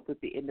followed up with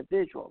the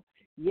individual.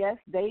 Yes,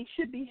 they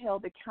should be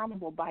held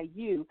accountable by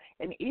you,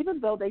 and even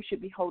though they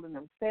should be holding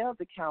themselves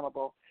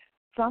accountable,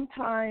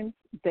 sometimes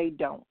they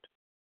don't.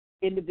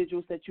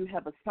 Individuals that you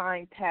have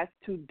assigned tasks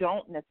to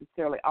don't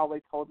necessarily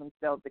always hold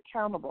themselves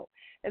accountable.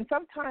 And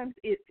sometimes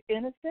it's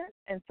innocent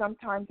and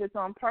sometimes it's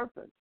on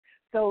purpose.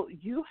 So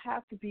you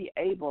have to be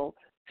able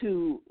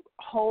to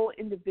hold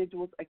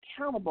individuals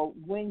accountable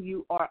when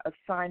you are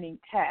assigning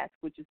tasks,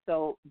 which is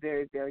so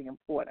very, very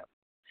important.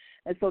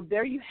 And so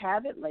there you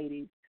have it,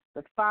 ladies,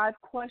 the 5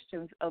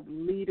 questions of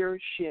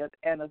leadership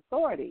and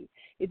authority.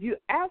 If you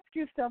ask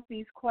yourself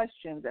these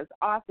questions as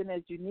often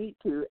as you need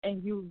to,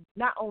 and you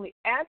not only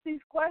ask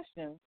these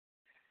questions,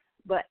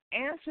 but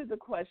answer the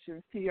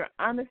questions to your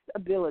honest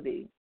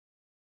ability,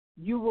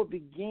 you will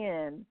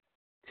begin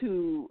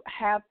to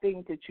have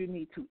things that you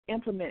need to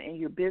implement in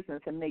your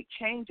business and make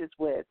changes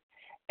with.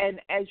 And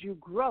as you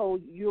grow,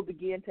 you'll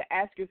begin to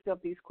ask yourself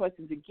these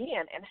questions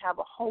again and have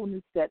a whole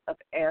new set of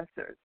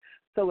answers.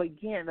 So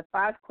again, the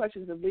 5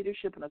 questions of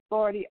leadership and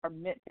authority are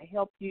meant to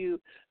help you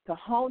to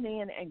hone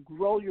in and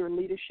grow your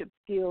leadership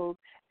skills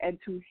and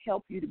to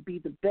help you to be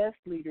the best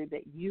leader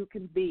that you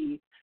can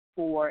be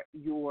for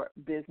your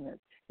business.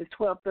 It's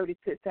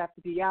 12:36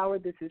 after the hour.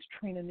 This is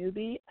Trina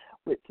Newby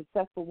with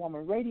Successful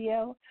Woman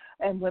Radio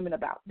and Women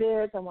About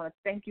Biz. I want to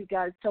thank you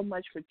guys so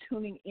much for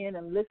tuning in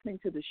and listening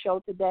to the show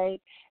today.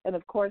 And,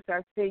 of course,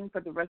 our theme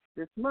for the rest of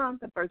this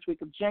month, the first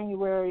week of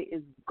January,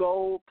 is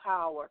Gold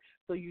Power.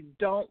 So you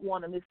don't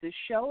want to miss this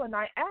show. And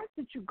I ask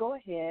that you go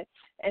ahead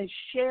and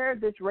share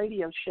this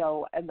radio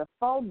show and the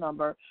phone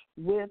number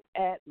with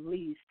at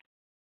least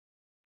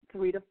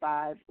 3 to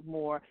 5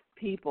 more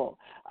people.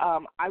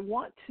 I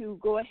want to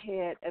go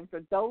ahead, and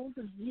for those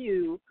of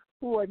you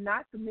who are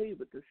not familiar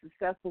with the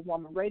Successful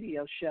Woman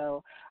Radio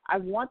Show, I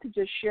want to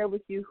just share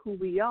with you who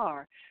we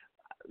are.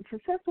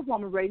 Successful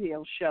Woman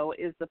Radio Show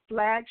is the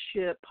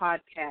flagship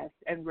podcast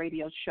and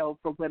radio show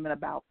for Women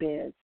About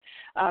Biz.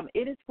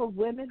 It is for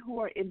women who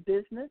are in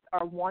business,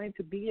 are wanting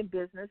to be in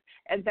business,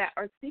 and that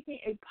are seeking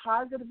a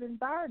positive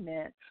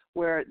environment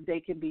where they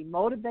can be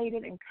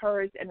motivated,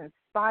 encouraged, and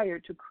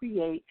inspired to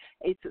create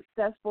a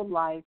successful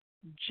life,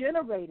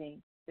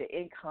 generating the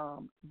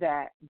income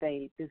that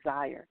they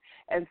desire.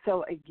 And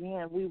so,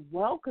 again, we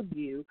welcome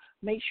you.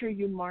 Make sure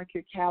you mark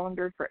your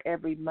calendar for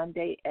every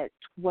Monday at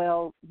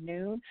 12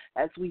 noon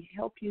as we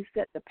help you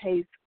set the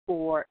pace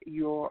for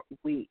your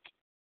week.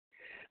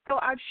 So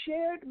I've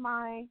shared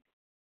my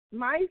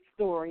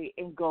story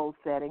in goal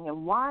setting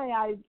and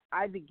why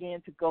I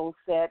began to goal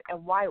set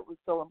and why it was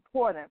so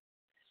important.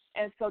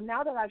 And so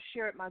now that I've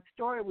shared my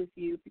story with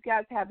you, if you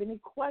guys have any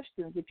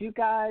questions, if you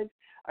guys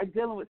are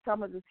dealing with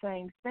some of the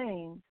same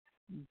things,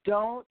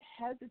 don't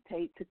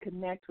hesitate to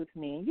connect with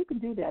me. And you can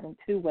do that in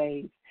 2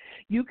 ways.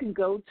 You can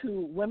go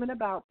to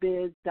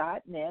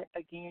womenaboutbiz.net.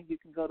 Again, you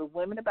can go to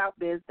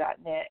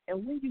womenaboutbiz.net.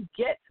 And when you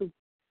get to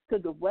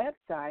the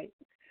website,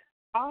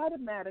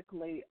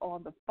 automatically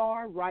on the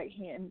far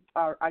right-hand,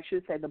 or I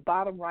should say the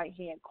bottom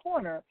right-hand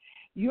corner,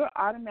 you're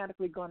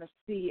automatically going to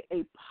see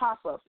a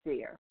pop-up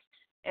there.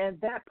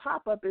 And that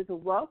pop-up is a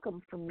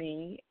welcome from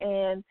me.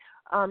 And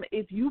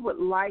if you would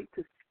like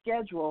to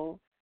schedule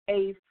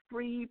a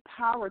free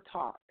Power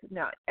Talk.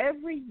 Now,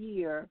 every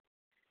year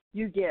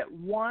you get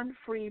 1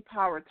 free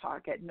Power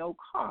Talk at no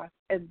cost.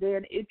 And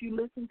then if you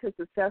listen to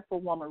Successful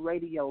Woman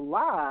Radio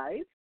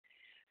Live,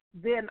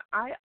 then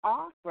I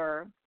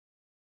offer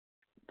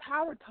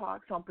Power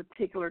Talks on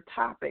particular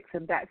topics,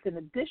 and that's in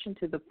addition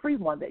to the free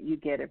one that you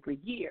get every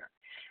year.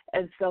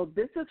 And so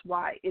this is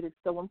why it is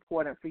so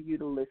important for you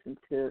to listen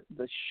to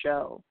the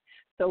show.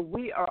 So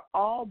we are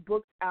all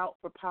booked out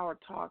for Power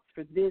Talks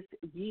for this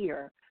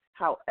year.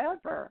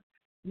 However,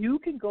 you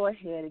can go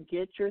ahead and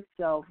get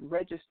yourself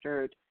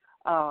registered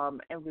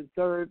and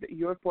reserve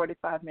your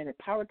 45-minute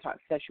Power Talk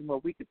session where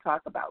we could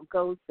talk about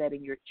goal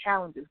setting, your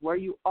challenges, where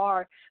you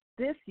are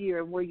this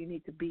year and where you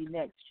need to be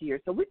next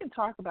year. So we can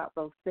talk about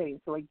those things.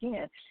 So,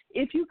 again,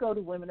 if you go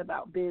to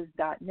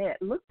womenaboutbiz.net,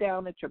 look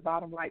down at your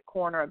bottom right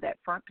corner of that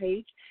front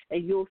page,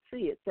 and you'll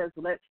see it says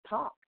Let's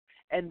Talk.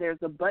 And there's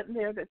a button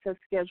there that says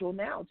Schedule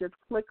Now. Just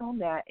click on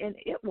that, and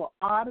it will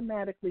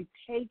automatically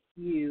take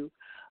you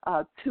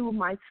to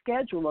my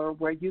scheduler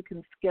where you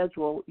can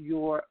schedule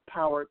your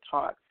Power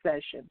Talk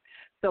session.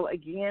 So,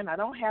 again, I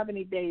don't have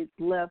any days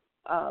left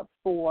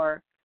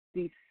for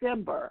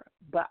December,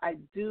 but I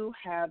do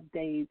have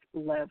days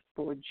left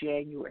for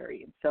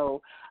January. And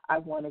so I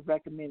want to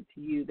recommend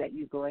to you that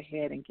you go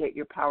ahead and get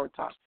your Power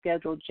Talk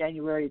scheduled.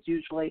 January is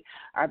usually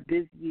our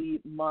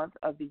busy month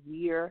of the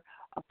year,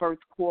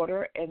 first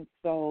quarter, and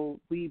so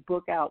we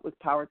book out with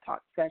Power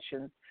Talk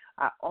sessions.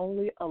 I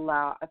only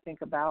allow, I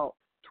think, about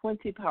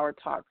 20 Power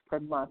Talks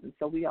per month, and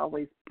so we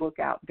always book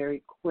out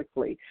very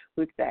quickly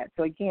with that.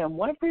 So, again,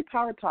 1 free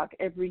Power Talk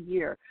every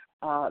year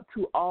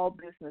to all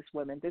business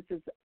women.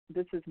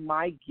 This is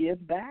my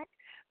give back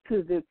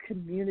to the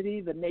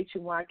community, the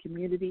nationwide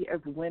community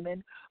of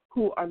women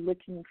who are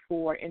looking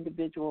for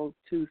individuals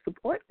to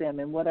support them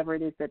in whatever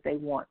it is that they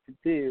want to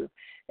do.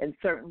 And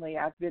certainly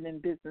I've been in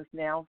business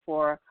now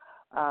for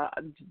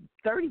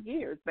 30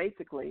 years,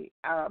 basically.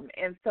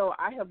 And so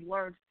I have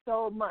learned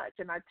so much,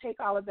 and I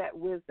take all of that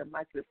wisdom,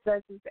 my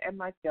successes and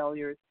my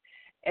failures,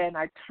 and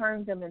I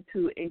turn them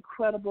into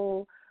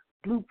incredible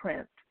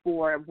blueprints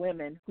for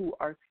women who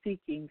are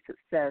seeking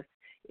success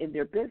in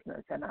their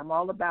business. And I'm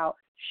all about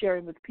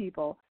sharing with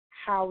people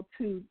how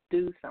to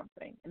do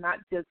something, and not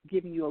just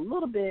giving you a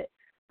little bit,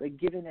 but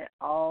giving it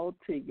all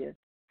to you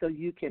so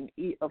you can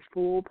eat a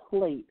full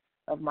plate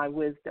of my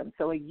wisdom.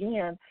 So,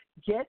 again,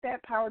 get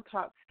that Power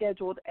Talk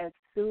scheduled as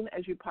soon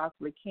as you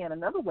possibly can.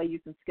 Another way you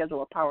can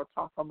schedule a Power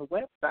Talk on the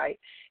website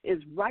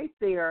is right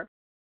there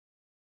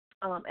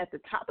at the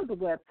top of the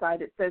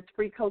website. It says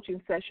free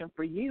coaching session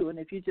for you. And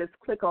if you just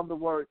click on the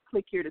word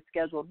click here to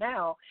schedule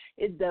now,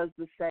 it does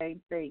the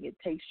same thing. It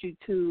takes you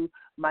to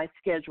my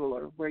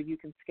scheduler where you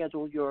can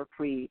schedule your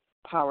free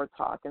Power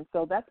Talk. And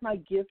so that's my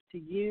gift to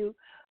you.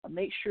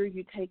 Make sure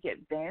you take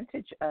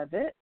advantage of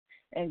it.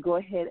 and go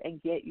ahead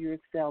and get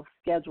yourself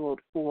scheduled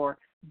for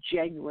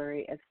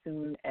January as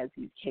soon as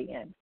you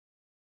can.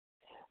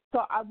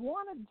 So I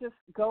want to just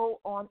go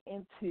on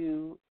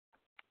into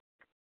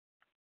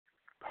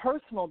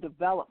personal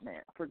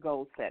development for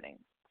goal setting,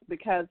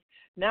 because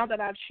now that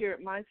I've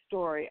shared my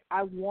story,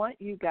 I want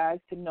you guys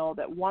to know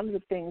that one of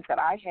the things that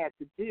I had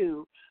to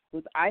do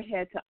was I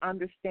had to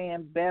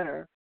understand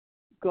better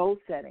goal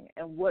setting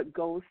and what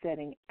goal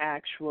setting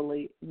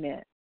actually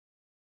meant.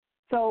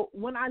 So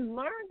when I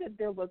learned that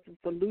there was a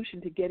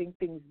solution to getting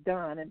things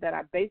done and that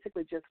I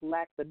basically just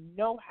lacked the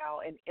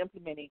know-how in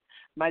implementing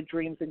my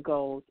dreams and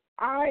goals,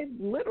 I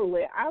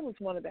was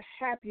one of the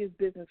happiest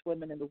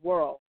businesswomen in the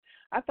world.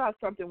 I thought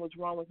something was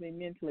wrong with me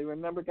mentally.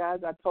 Remember, guys,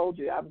 I told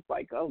you, I was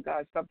like, oh,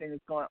 gosh, something is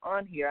going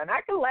on here. And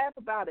I can laugh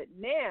about it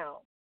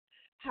now.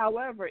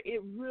 However,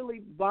 it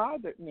really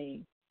bothered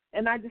me.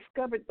 And I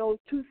discovered those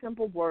two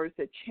simple words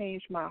that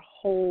changed my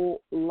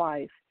whole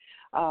life.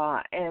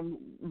 And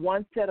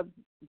one set of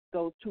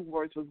those two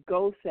words was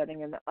goal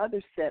setting, and the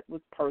other set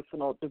was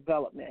personal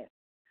development.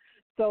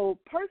 So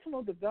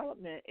personal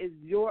development is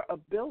your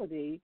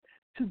ability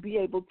to be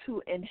able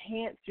to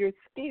enhance your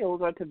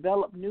skills or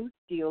develop new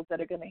skills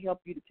that are going to help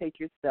you to take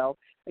yourself,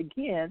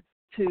 again,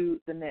 to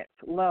the next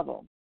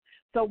level.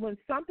 So when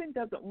something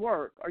doesn't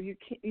work or you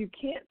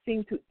can't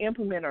seem to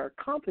implement or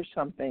accomplish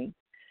something,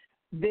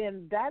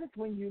 then that is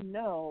when you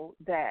know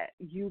that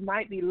you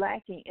might be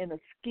lacking in a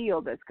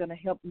skill that's going to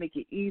help make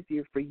it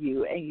easier for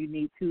you, and you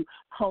need to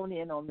hone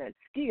in on that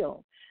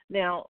skill.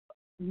 Now,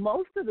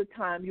 most of the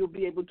time you'll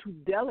be able to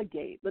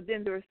delegate, but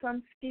then there are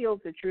some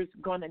skills that you're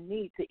going to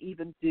need to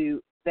even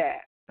do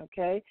that,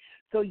 okay?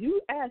 So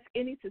you ask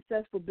any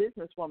successful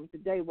businesswoman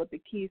today what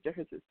the keys to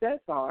her success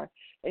are,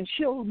 and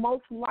she'll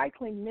most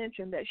likely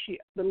mention that she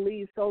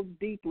believes so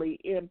deeply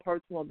in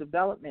personal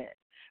development.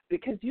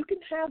 Because you can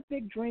have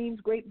big dreams,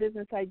 great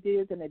business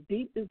ideas, and a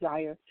deep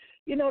desire,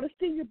 to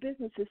see your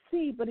business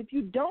succeed. But if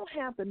you don't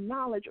have the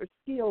knowledge or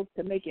skills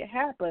to make it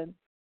happen,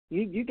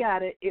 you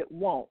got it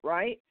won't,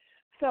 right?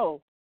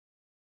 So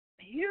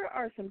here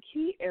are some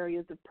key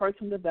areas of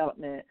personal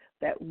development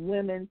that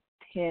women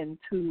tend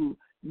to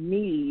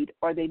need,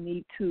 or they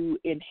need to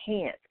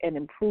enhance and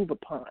improve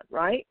upon,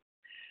 right?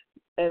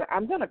 And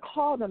I'm going to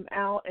call them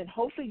out, and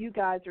hopefully you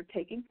guys are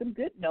taking some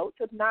good notes.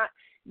 If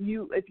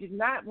you're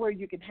not where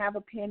you can have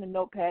a pen and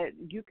notepad,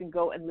 you can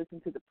go and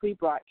listen to the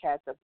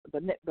pre-broadcast of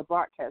the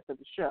broadcast of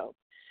the show.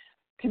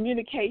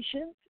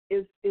 Communications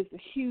is a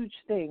huge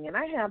thing, and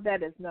I have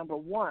that as number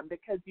one,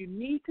 because you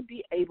need to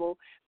be able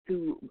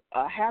to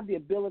have the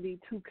ability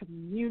to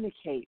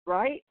communicate,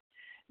 right?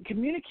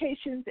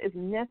 Communications is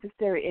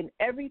necessary in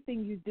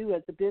everything you do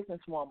as a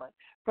businesswoman,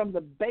 from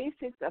the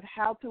basics of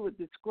how to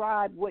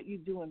describe what you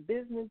do in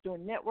business,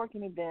 during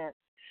networking events,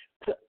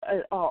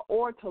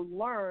 or to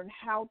learn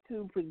how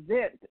to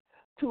present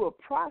to a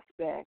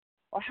prospect,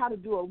 or how to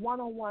do a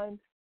one-on-one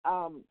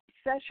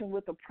session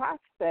with a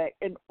prospect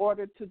in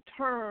order to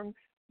turn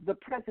the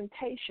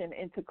presentation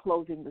into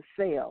closing the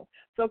sale.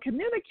 So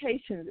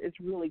communications is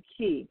really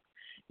key.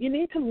 You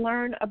need to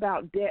learn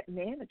about debt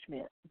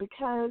management,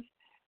 because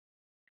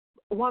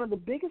one of the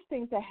biggest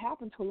things that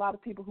happen to a lot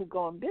of people who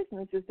go in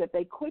business is that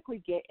they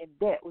quickly get in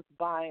debt with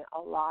buying a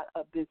lot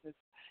of business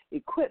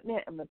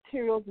equipment and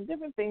materials and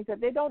different things that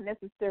they don't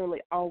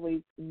necessarily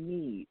always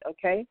need,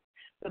 okay?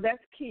 So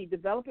that's key.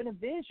 Developing a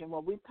vision.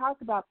 Well, we've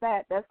talked about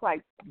that. That's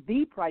like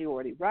the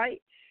priority,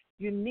 right?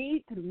 You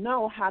need to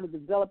know how to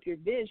develop your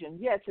vision.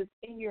 Yes, it's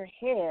in your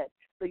head,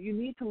 but you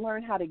need to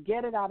learn how to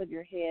get it out of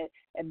your head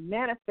and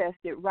manifest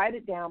it, write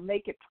it down,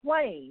 make it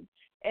plain.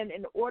 And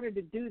in order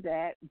to do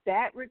that,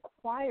 that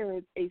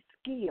requires a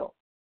skill,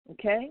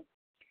 okay?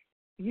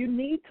 You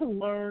need to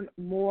learn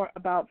more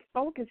about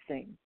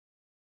focusing.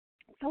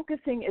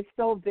 Focusing is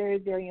so very,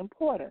 very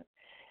important.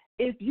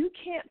 If you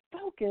can't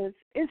focus,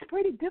 it's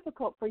pretty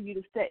difficult for you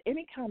to set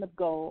any kind of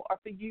goal, or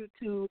for you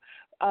to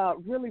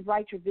really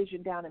write your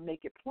vision down and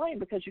make it plain,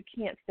 because you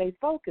can't stay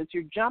focused.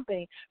 You're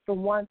jumping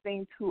from one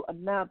thing to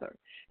another.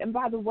 And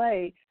by the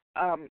way,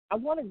 I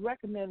want to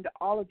recommend to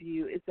all of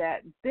you is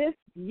that this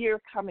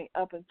year coming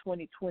up in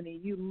 2020,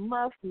 you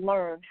must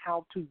learn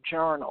how to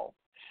journal.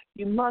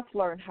 You must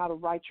learn how to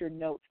write your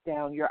notes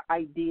down, your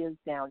ideas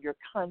down, your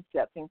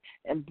concepts,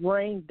 and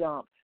brain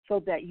dump,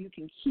 so that you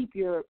can keep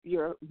your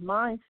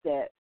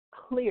mindset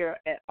clear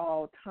at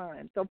all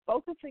times. So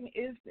focusing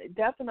is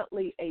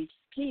definitely a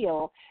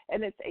skill,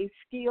 and it's a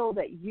skill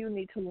that you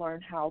need to learn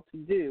how to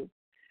do.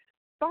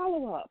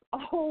 Follow-up.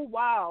 Oh,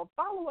 wow.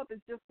 Follow-up is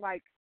just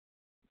like,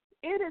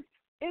 it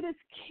is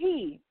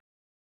key.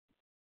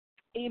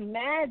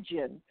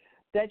 Imagine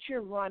that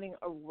you're running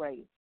a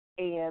race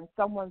and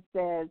someone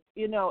says,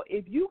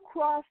 if you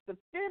cross the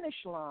finish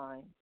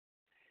line,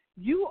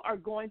 you are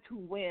going to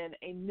win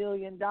 $1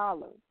 million.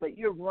 But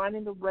you're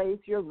running the race,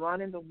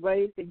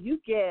 and you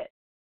get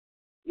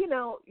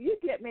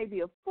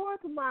maybe a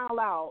fourth mile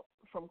out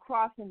from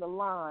crossing the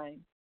line.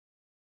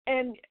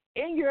 And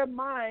in your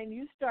mind,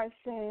 you start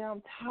saying,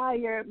 I'm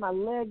tired, my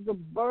legs are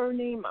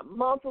burning, my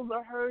muscles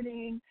are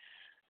hurting.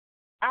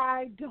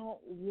 I don't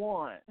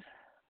want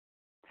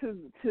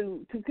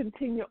to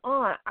continue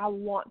on. I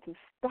want to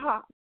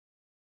stop.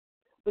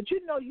 But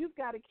you've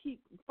got to keep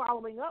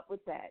following up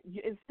with that.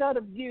 Instead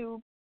of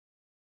you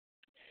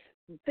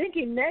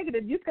thinking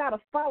negative, you've got to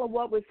follow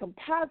up with some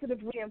positive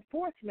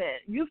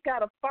reinforcement. You've got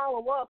to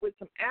follow up with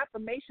some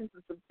affirmations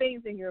and some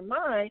things in your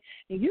mind,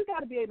 and you've got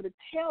to be able to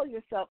tell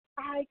yourself,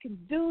 I can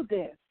do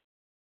this.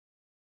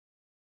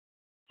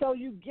 So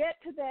you get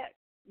to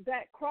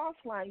that cross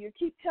line. You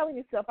keep telling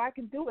yourself, I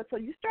can do it. So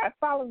you start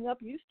following up.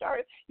 You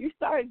start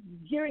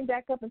gearing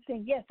back up and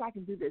saying, yes, I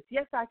can do this.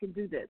 Yes, I can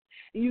do this.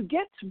 And you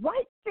get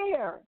right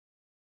there.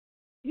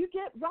 You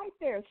get right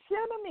there,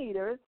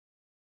 centimeters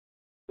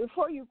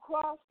before you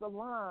cross the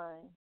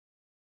line,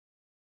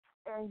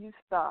 and you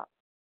stop.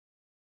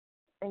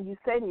 And you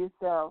say to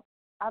yourself,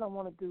 I don't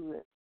want to do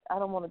it. I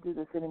don't want to do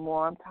this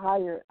anymore. I'm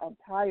tired.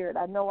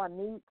 I know I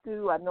need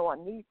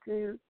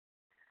to.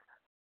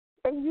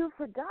 And you've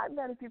forgotten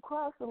that if you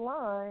cross the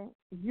line,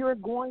 you're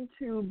going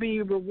to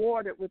be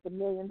rewarded with $1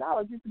 million.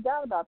 You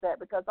forgot about that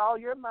because all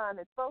your mind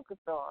is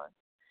focused on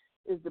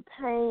is the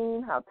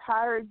pain, how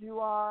tired you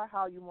are,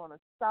 how you want to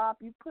stop.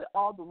 You put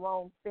all the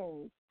wrong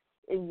things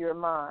in your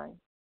mind.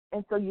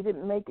 And so you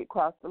didn't make it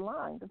cross the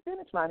line, the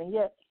finish line. And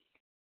yet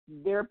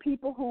there are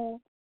people who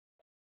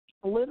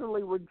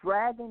literally were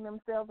dragging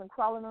themselves and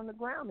crawling on the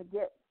ground to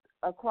get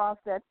across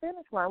that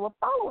finish line. Well,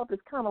 follow-up is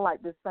kind of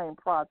like the same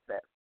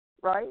process,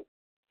 right?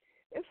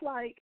 It's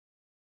like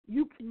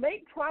you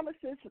make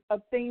promises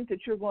of things that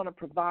you're going to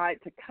provide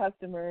to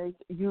customers.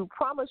 You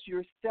promise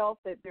yourself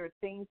that there are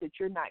things that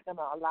you're not going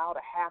to allow to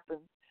happen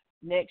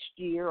next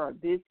year or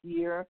this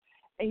year.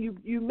 And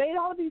you made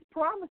all these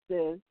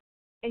promises,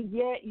 and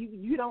yet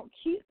you don't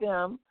keep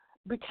them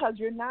because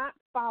you're not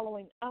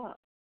following up.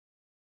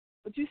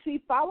 But you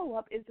see,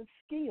 follow-up is a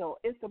skill.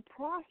 It's a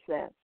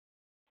process.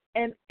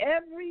 And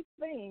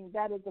everything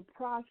that is a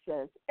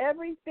process,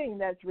 everything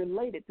that's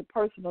related to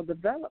personal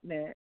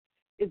development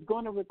is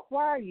going to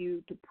require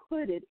you to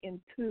put it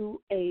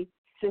into a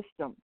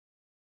system.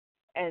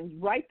 And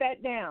write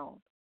that down.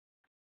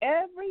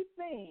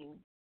 Everything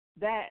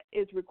that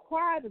is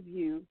required of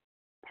you,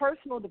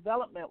 personal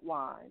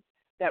development-wise,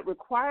 that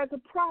requires a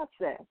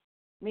process,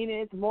 meaning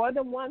it's more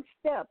than one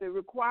step, it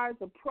requires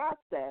a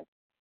process,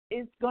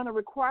 it's going to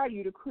require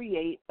you to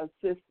create a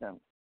system.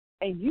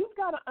 And you've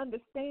got to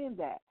understand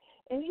that.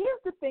 And here's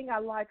the thing I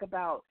like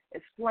about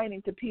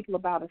explaining to people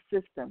about a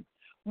system.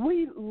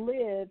 We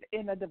live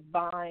in a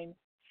divine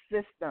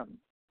system,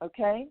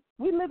 okay?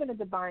 We live in a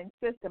divine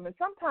system. And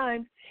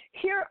sometimes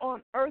here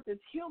on earth as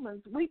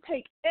humans, we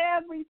take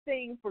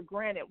everything for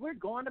granted. We're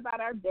going about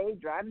our day,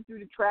 driving through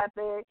the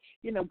traffic,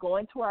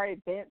 going to our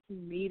events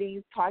and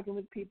meetings, talking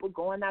with people,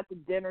 going out to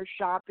dinner,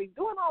 shopping,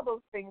 doing all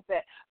those things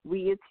that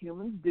we as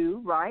humans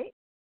do, right?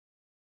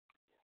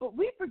 But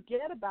we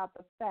forget about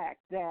the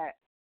fact that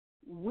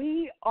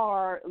we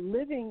are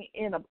living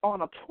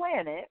on a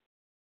planet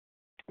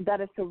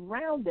that is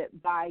surrounded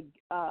by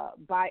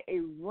a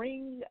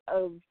ring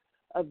of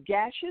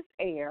gaseous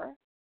air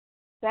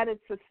that is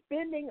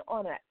suspending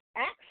on an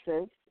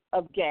axis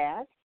of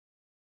gas,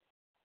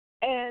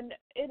 and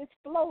it is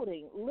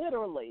floating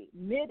literally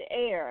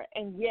mid-air,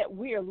 and yet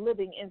we are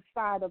living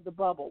inside of the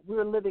bubble.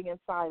 We're living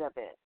inside of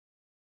it.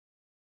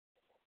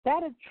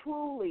 That is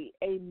truly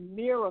a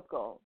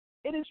miracle.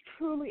 It is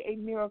truly a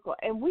miracle,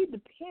 and we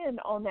depend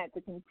on that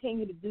to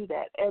continue to do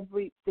that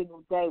every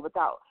single day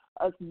without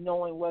us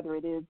knowing whether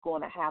it is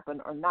going to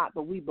happen or not,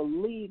 but we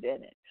believe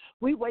in it.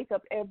 We wake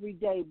up every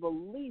day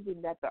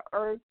believing that the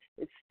earth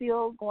is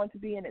still going to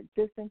be in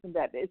existence and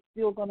that it's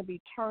still going to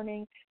be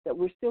turning, that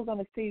we're still going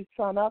to see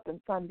sun up and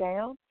sun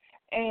down,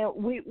 and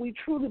we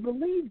truly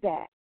believe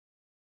that.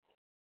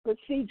 But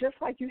see, just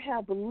like you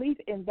have belief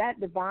in that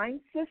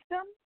divine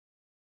system,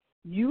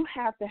 you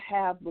have to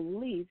have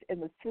belief in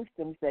the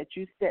systems that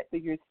you set for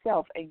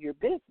yourself and your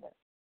business.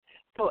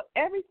 So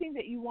everything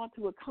that you want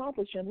to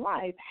accomplish in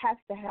life has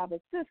to have a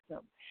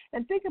system.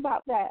 And think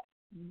about that.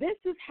 This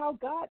is how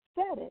God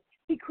said it.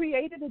 He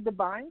created a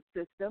divine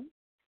system,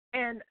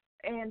 and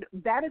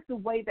that is the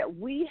way that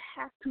we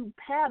have to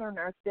pattern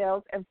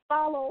ourselves and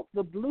follow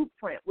the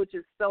blueprint, which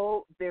is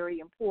so very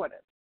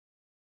important.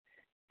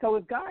 So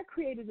if God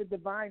created a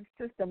divine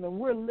system and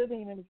we're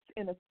living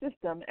in a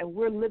system and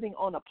we're living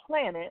on a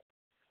planet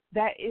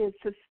that is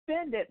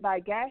suspended by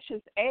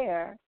gaseous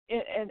air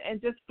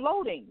and just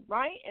floating,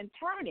 right, and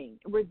turning,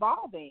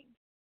 revolving.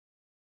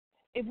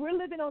 If we're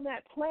living on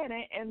that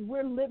planet and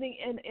we're living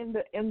in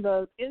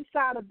the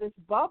inside of this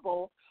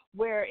bubble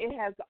where it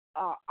has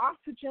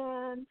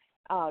oxygen,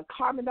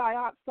 carbon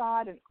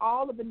dioxide, and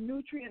all of the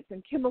nutrients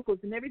and chemicals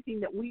and everything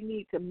that we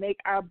need to make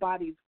our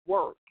bodies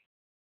work,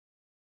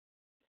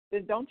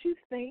 then don't you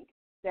think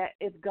that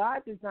if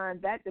God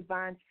designed that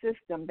divine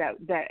system, that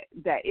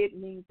it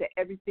means that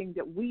everything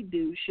that we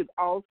do should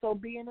also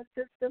be in a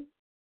system?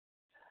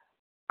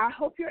 I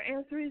hope your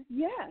answer is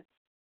yes.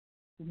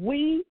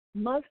 We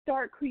must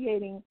start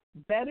creating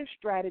better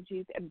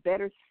strategies and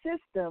better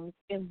systems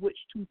in which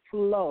to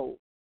flow.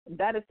 And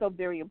that is so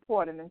very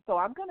important. And so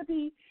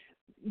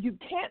you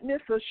can't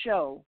miss a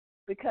show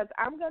because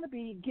I'm going to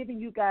be giving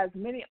you guys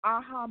many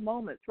aha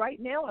moments. Right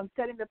now, I'm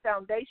setting the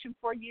foundation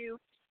for you,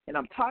 and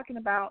I'm talking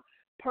about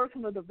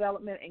personal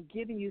development and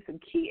giving you some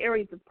key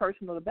areas of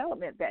personal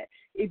development that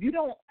if you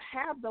don't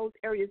have those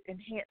areas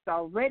enhanced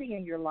already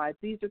in your life,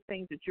 these are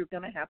things that you're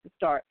going to have to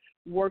start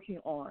working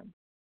on.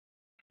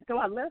 So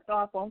I left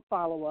off on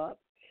follow-up.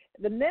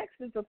 The next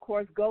is, of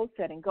course, goal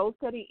setting. Goal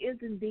setting is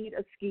indeed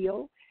a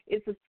skill.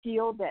 It's a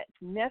skill that's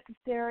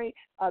necessary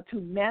to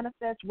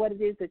manifest what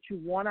it is that you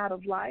want out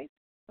of life,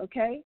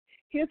 okay?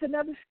 Here's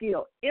another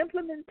skill,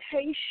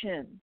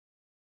 implementation.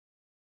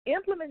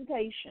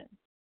 Implementation.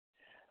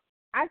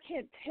 I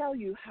can't tell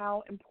you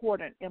how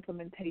important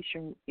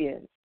implementation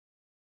is,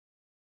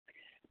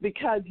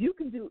 because you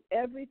can do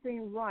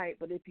everything right,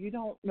 but if you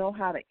don't know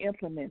how to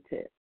implement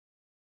it,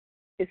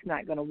 it's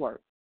not going to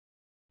work,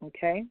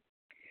 okay?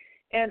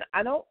 And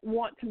I don't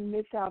want to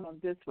miss out on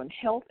this one,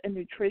 health and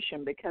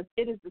nutrition, because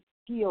it is a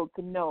skill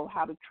to know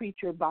how to treat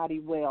your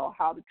body well,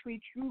 how to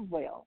treat you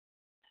well.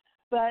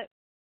 But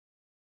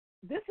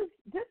this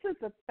is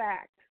a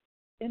fact,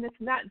 and it's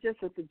not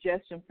just a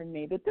suggestion from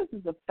me, but this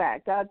is a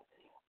fact.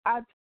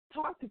 I've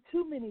talked to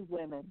too many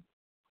women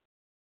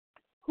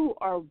who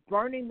are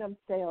burning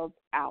themselves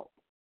out,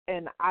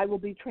 and I will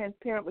be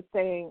transparent with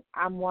saying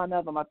I'm one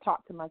of them. I've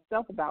talked to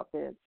myself about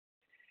this.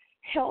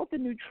 Health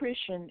and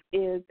nutrition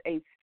is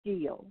a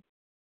skill.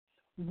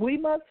 We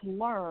must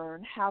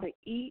learn how to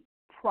eat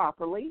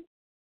properly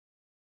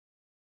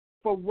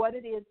for what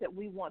it is that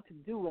we want to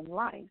do in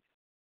life.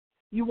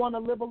 You want to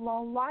live a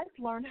long life?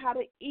 Learn how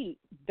to eat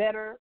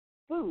better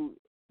food.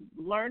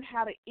 Learn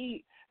how to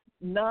eat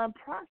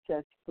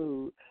non-processed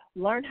food.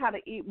 Learn how to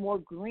eat more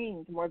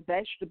greens, more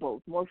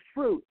vegetables, more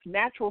fruits,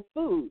 natural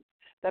foods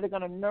that are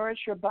going to nourish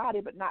your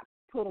body but not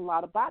put a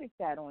lot of body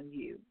fat on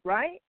you,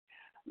 right?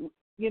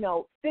 You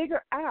know,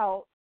 figure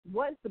out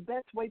what's the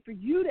best way for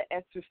you to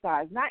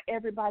exercise, not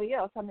everybody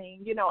else. I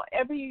mean, you know,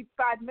 every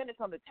 5 minutes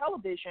on the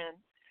television,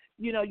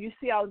 you know, you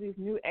see all of these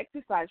new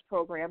exercise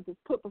programs that's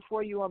put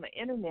before you on the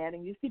internet,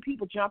 and you see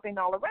people jumping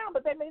all around,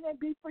 but they may not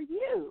be for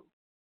you.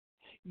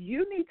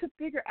 You need to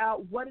figure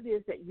out what it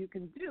is that you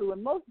can do.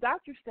 And most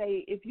doctors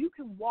say if you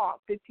can walk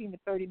 15 to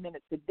 30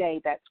 minutes a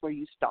day, that's where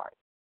you start.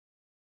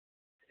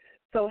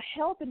 So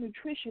health and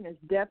nutrition is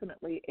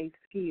definitely a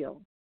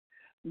skill.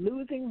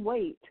 Losing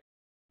weight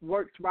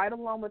works right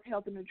along with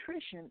health and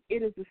nutrition.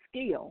 It is a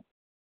skill.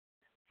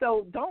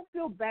 So don't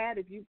feel bad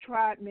if you've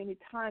tried many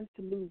times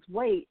to lose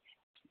weight.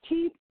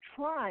 Keep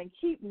trying,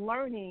 keep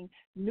learning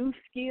new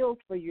skills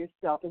for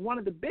yourself. And one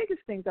of the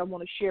biggest things I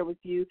want to share with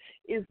you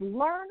is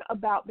learn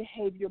about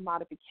behavior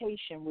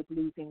modification with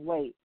losing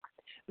weight.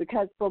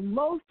 Because for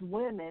most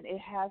women, it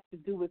has to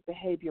do with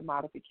behavior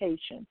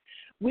modification.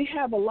 We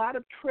have a lot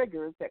of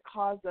triggers that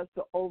cause us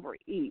to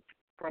overeat,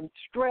 from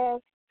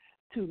stress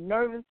to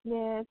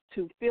nervousness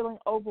to feeling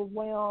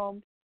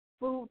overwhelmed.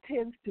 Food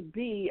tends to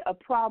be a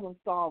problem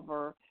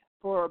solver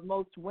for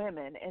most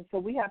women, and so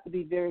we have to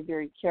be very,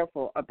 very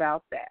careful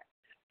about that.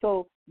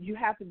 So you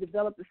have to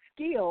develop the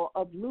skill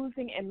of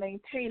losing and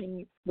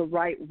maintaining the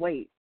right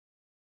weight.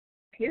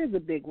 Here's a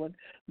big one,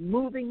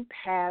 moving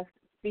past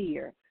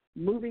fear.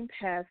 Moving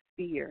past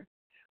fear.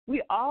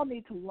 We all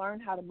need to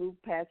learn how to move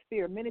past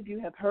fear. Many of you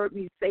have heard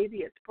me say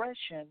the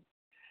expression,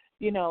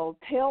 you know,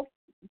 tell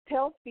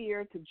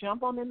fear to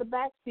jump on in the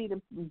back seat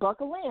and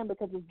buckle in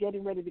because it's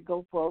getting ready to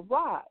go for a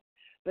ride.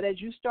 But as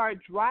you start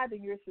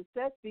driving your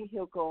success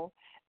vehicle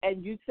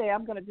and you say,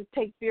 I'm going to just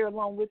take fear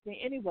along with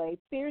me anyway,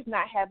 fear's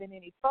not having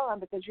any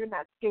fun because you're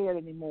not scared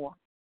anymore.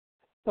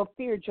 So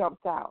fear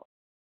jumps out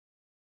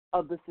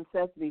of the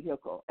success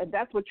vehicle. And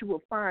that's what you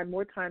will find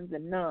more times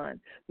than none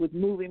with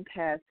moving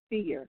past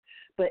fear.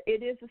 But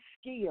it is a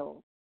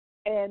skill.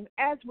 And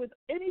as with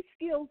any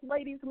skills,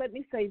 ladies, let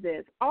me say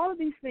this. All of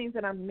these things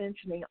that I'm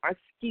mentioning are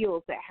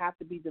skills that have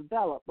to be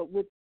developed. But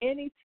with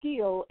any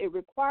skill, it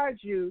requires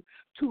you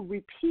to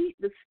repeat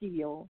the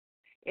skill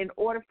in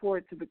order for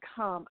it to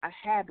become a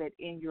habit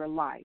in your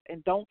life.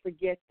 And don't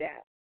forget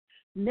that.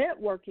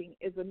 Networking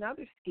is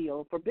another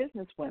skill for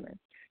business women.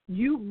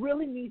 You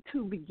really need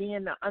to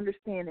begin to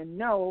understand and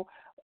know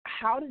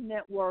how to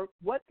network,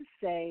 what to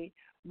say,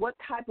 what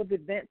type of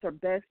events are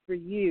best for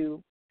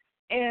you,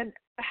 and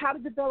how to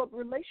develop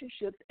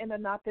relationships in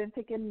an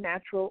authentic and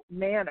natural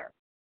manner.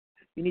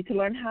 You need to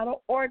learn how to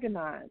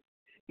organize.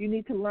 You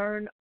need to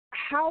learn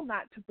how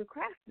not to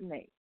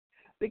procrastinate,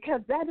 because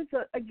that is,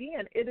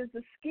 it is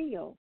a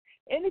skill.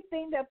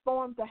 Anything that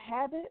forms a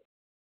habit,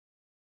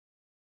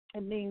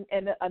 and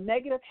a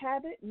negative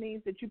habit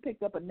means that you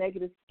picked up a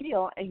negative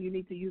skill and you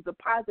need to use a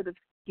positive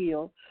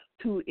skill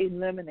to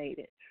eliminate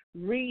it.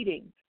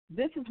 Reading.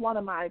 This is one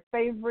of my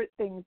favorite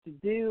things to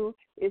do.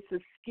 It's a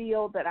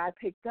skill that I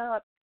picked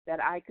up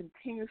that I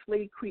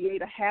continuously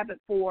create a habit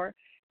for.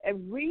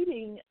 And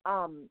reading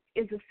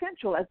is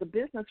essential as a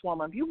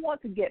businesswoman. If you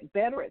want to get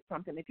better at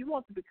something, if you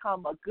want to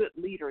become a good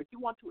leader, if you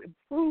want to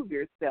improve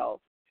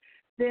yourself,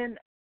 then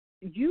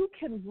you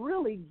can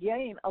really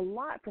gain a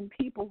lot from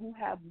people who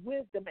have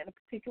wisdom in a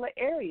particular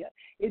area.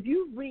 If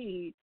you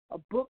read a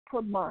book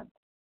per month,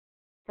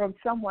 from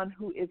someone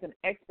who is an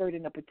expert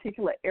in a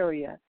particular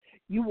area,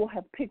 you will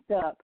have picked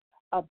up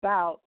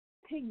about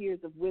 10 years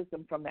of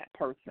wisdom from that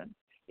person.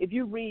 If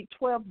you read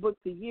 12 books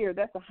a year,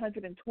 that's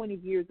 120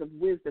 years of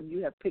wisdom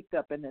you have picked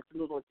up in as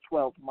little as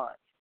 12 months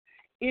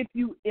if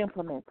you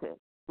implement it,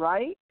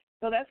 right?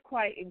 So that's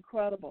quite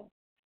incredible.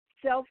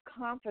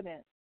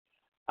 Self-confidence.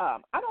 I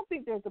don't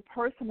think there's a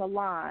person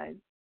alive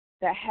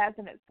that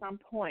hasn't at some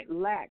point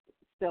lacked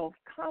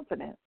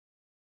self-confidence.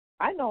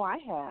 I know I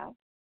have.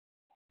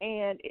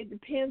 And it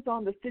depends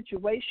on the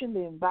situation,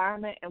 the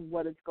environment, and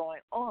what is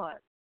going on.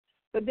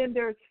 But then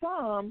there are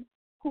some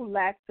who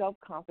lack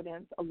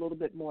self-confidence a little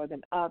bit more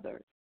than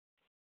others.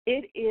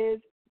 It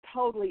is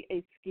totally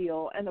a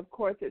skill, and, of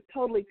course, it's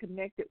totally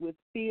connected with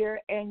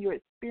fear and your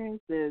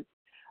experiences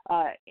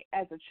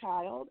as a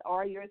child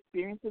or your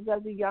experiences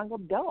as a young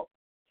adult.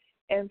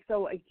 And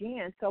so,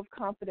 again,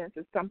 self-confidence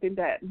is something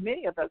that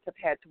many of us have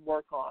had to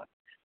work on.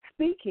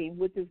 Speaking,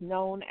 which is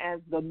known as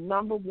the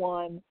number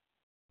one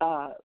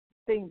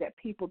thing that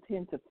people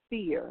tend to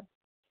fear,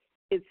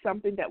 is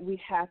something that we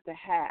have to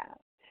have.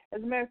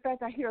 As a matter of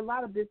fact, I hear a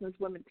lot of business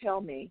women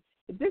tell me,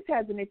 if this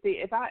has anything,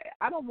 if I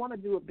don't want to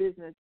do a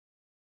business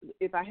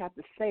if I have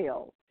to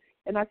sell.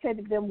 And I say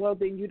to them, well,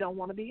 then you don't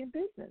want to be in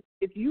business.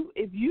 If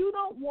you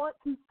don't want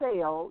to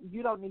sell,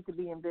 you don't need to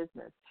be in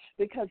business,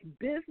 because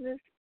business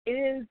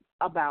is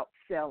about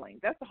selling.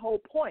 That's the whole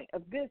point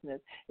of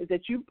business, is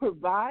that you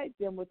provide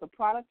them with a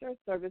product or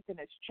service in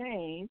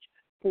exchange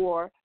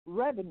for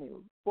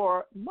revenue,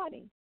 for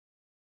money.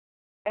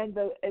 And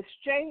the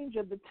exchange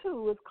of the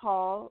two is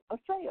called a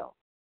sale,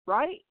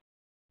 right?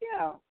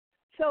 Yeah.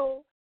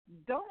 So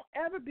don't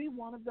ever be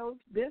one of those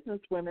business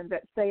women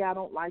that say, I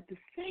don't like to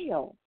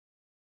sell.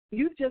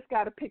 You've just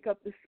got to pick up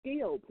the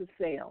skill to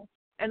sell.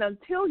 And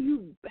until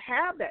you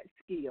have that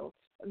skill,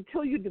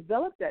 until you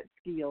develop that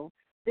skill,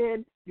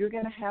 then you're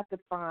going to have to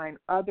find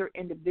other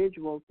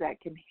individuals that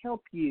can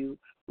help you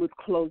with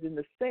closing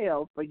the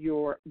sale for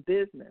your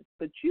business.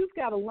 But you've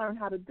got to learn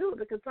how to do it,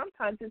 because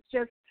sometimes it's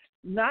just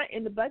not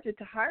in the budget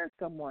to hire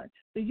someone.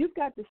 So you've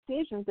got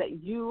decisions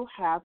that you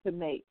have to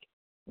make,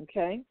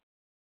 okay?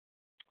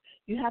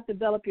 You have to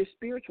develop your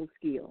spiritual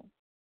skill,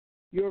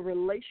 your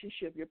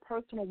relationship, your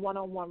personal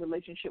one-on-one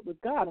relationship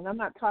with God. And I'm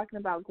not talking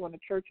about going to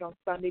church on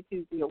Sunday,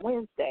 Tuesday, or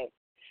Wednesday.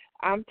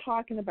 I'm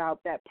talking about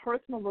that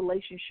personal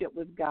relationship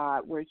with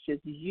God where it's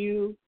just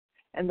you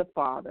and the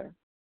Father.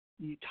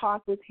 You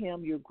talk with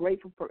Him. You're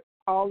grateful for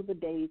all of the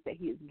days that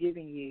He is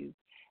giving you,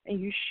 and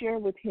you share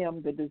with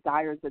Him the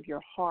desires of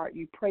your heart.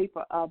 You pray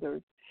for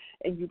others,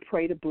 and you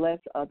pray to bless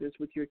others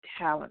with your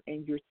talent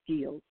and your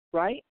skills,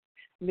 right?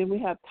 And then we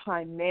have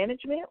time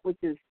management, which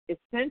is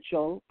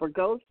essential for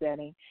goal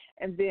setting,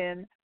 and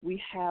then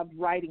we have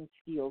writing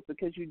skills,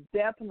 because you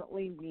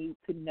definitely need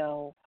to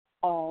know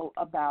all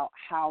about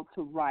how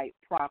to write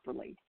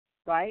properly,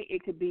 right?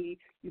 It could be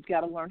you've got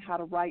to learn how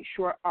to write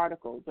short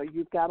articles, or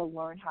you've got to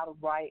learn how to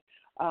write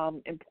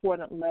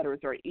important letters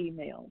or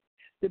emails.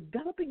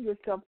 Developing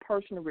yourself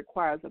personally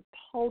requires a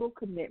total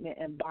commitment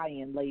and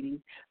buy-in, ladies,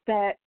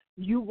 that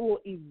you will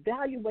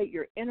evaluate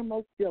your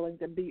innermost feelings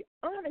and be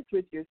honest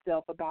with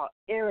yourself about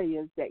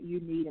areas that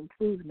you need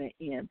improvement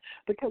in,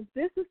 because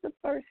this is the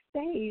first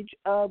stage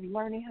of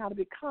learning how to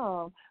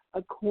become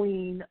a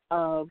queen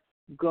of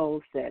goal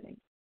setting.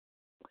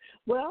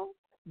 Well,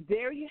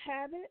 there you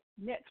have it.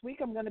 Next week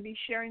I'm going to be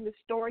sharing the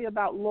story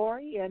about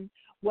Lori and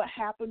what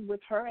happened with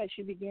her as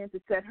she began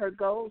to set her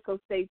goals, so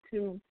stay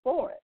tuned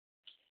for it.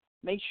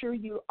 Make sure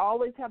you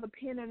always have a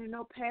pen and a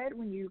notepad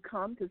when you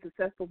come to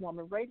Successful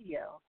Woman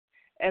Radio.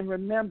 And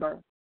remember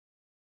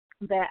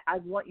that I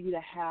want you to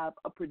have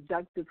a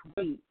productive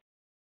week,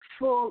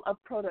 full of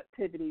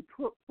productivity,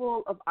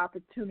 full of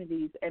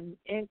opportunities and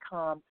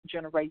income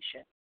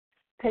generation.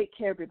 Take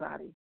care,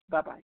 everybody.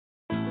 Bye-bye.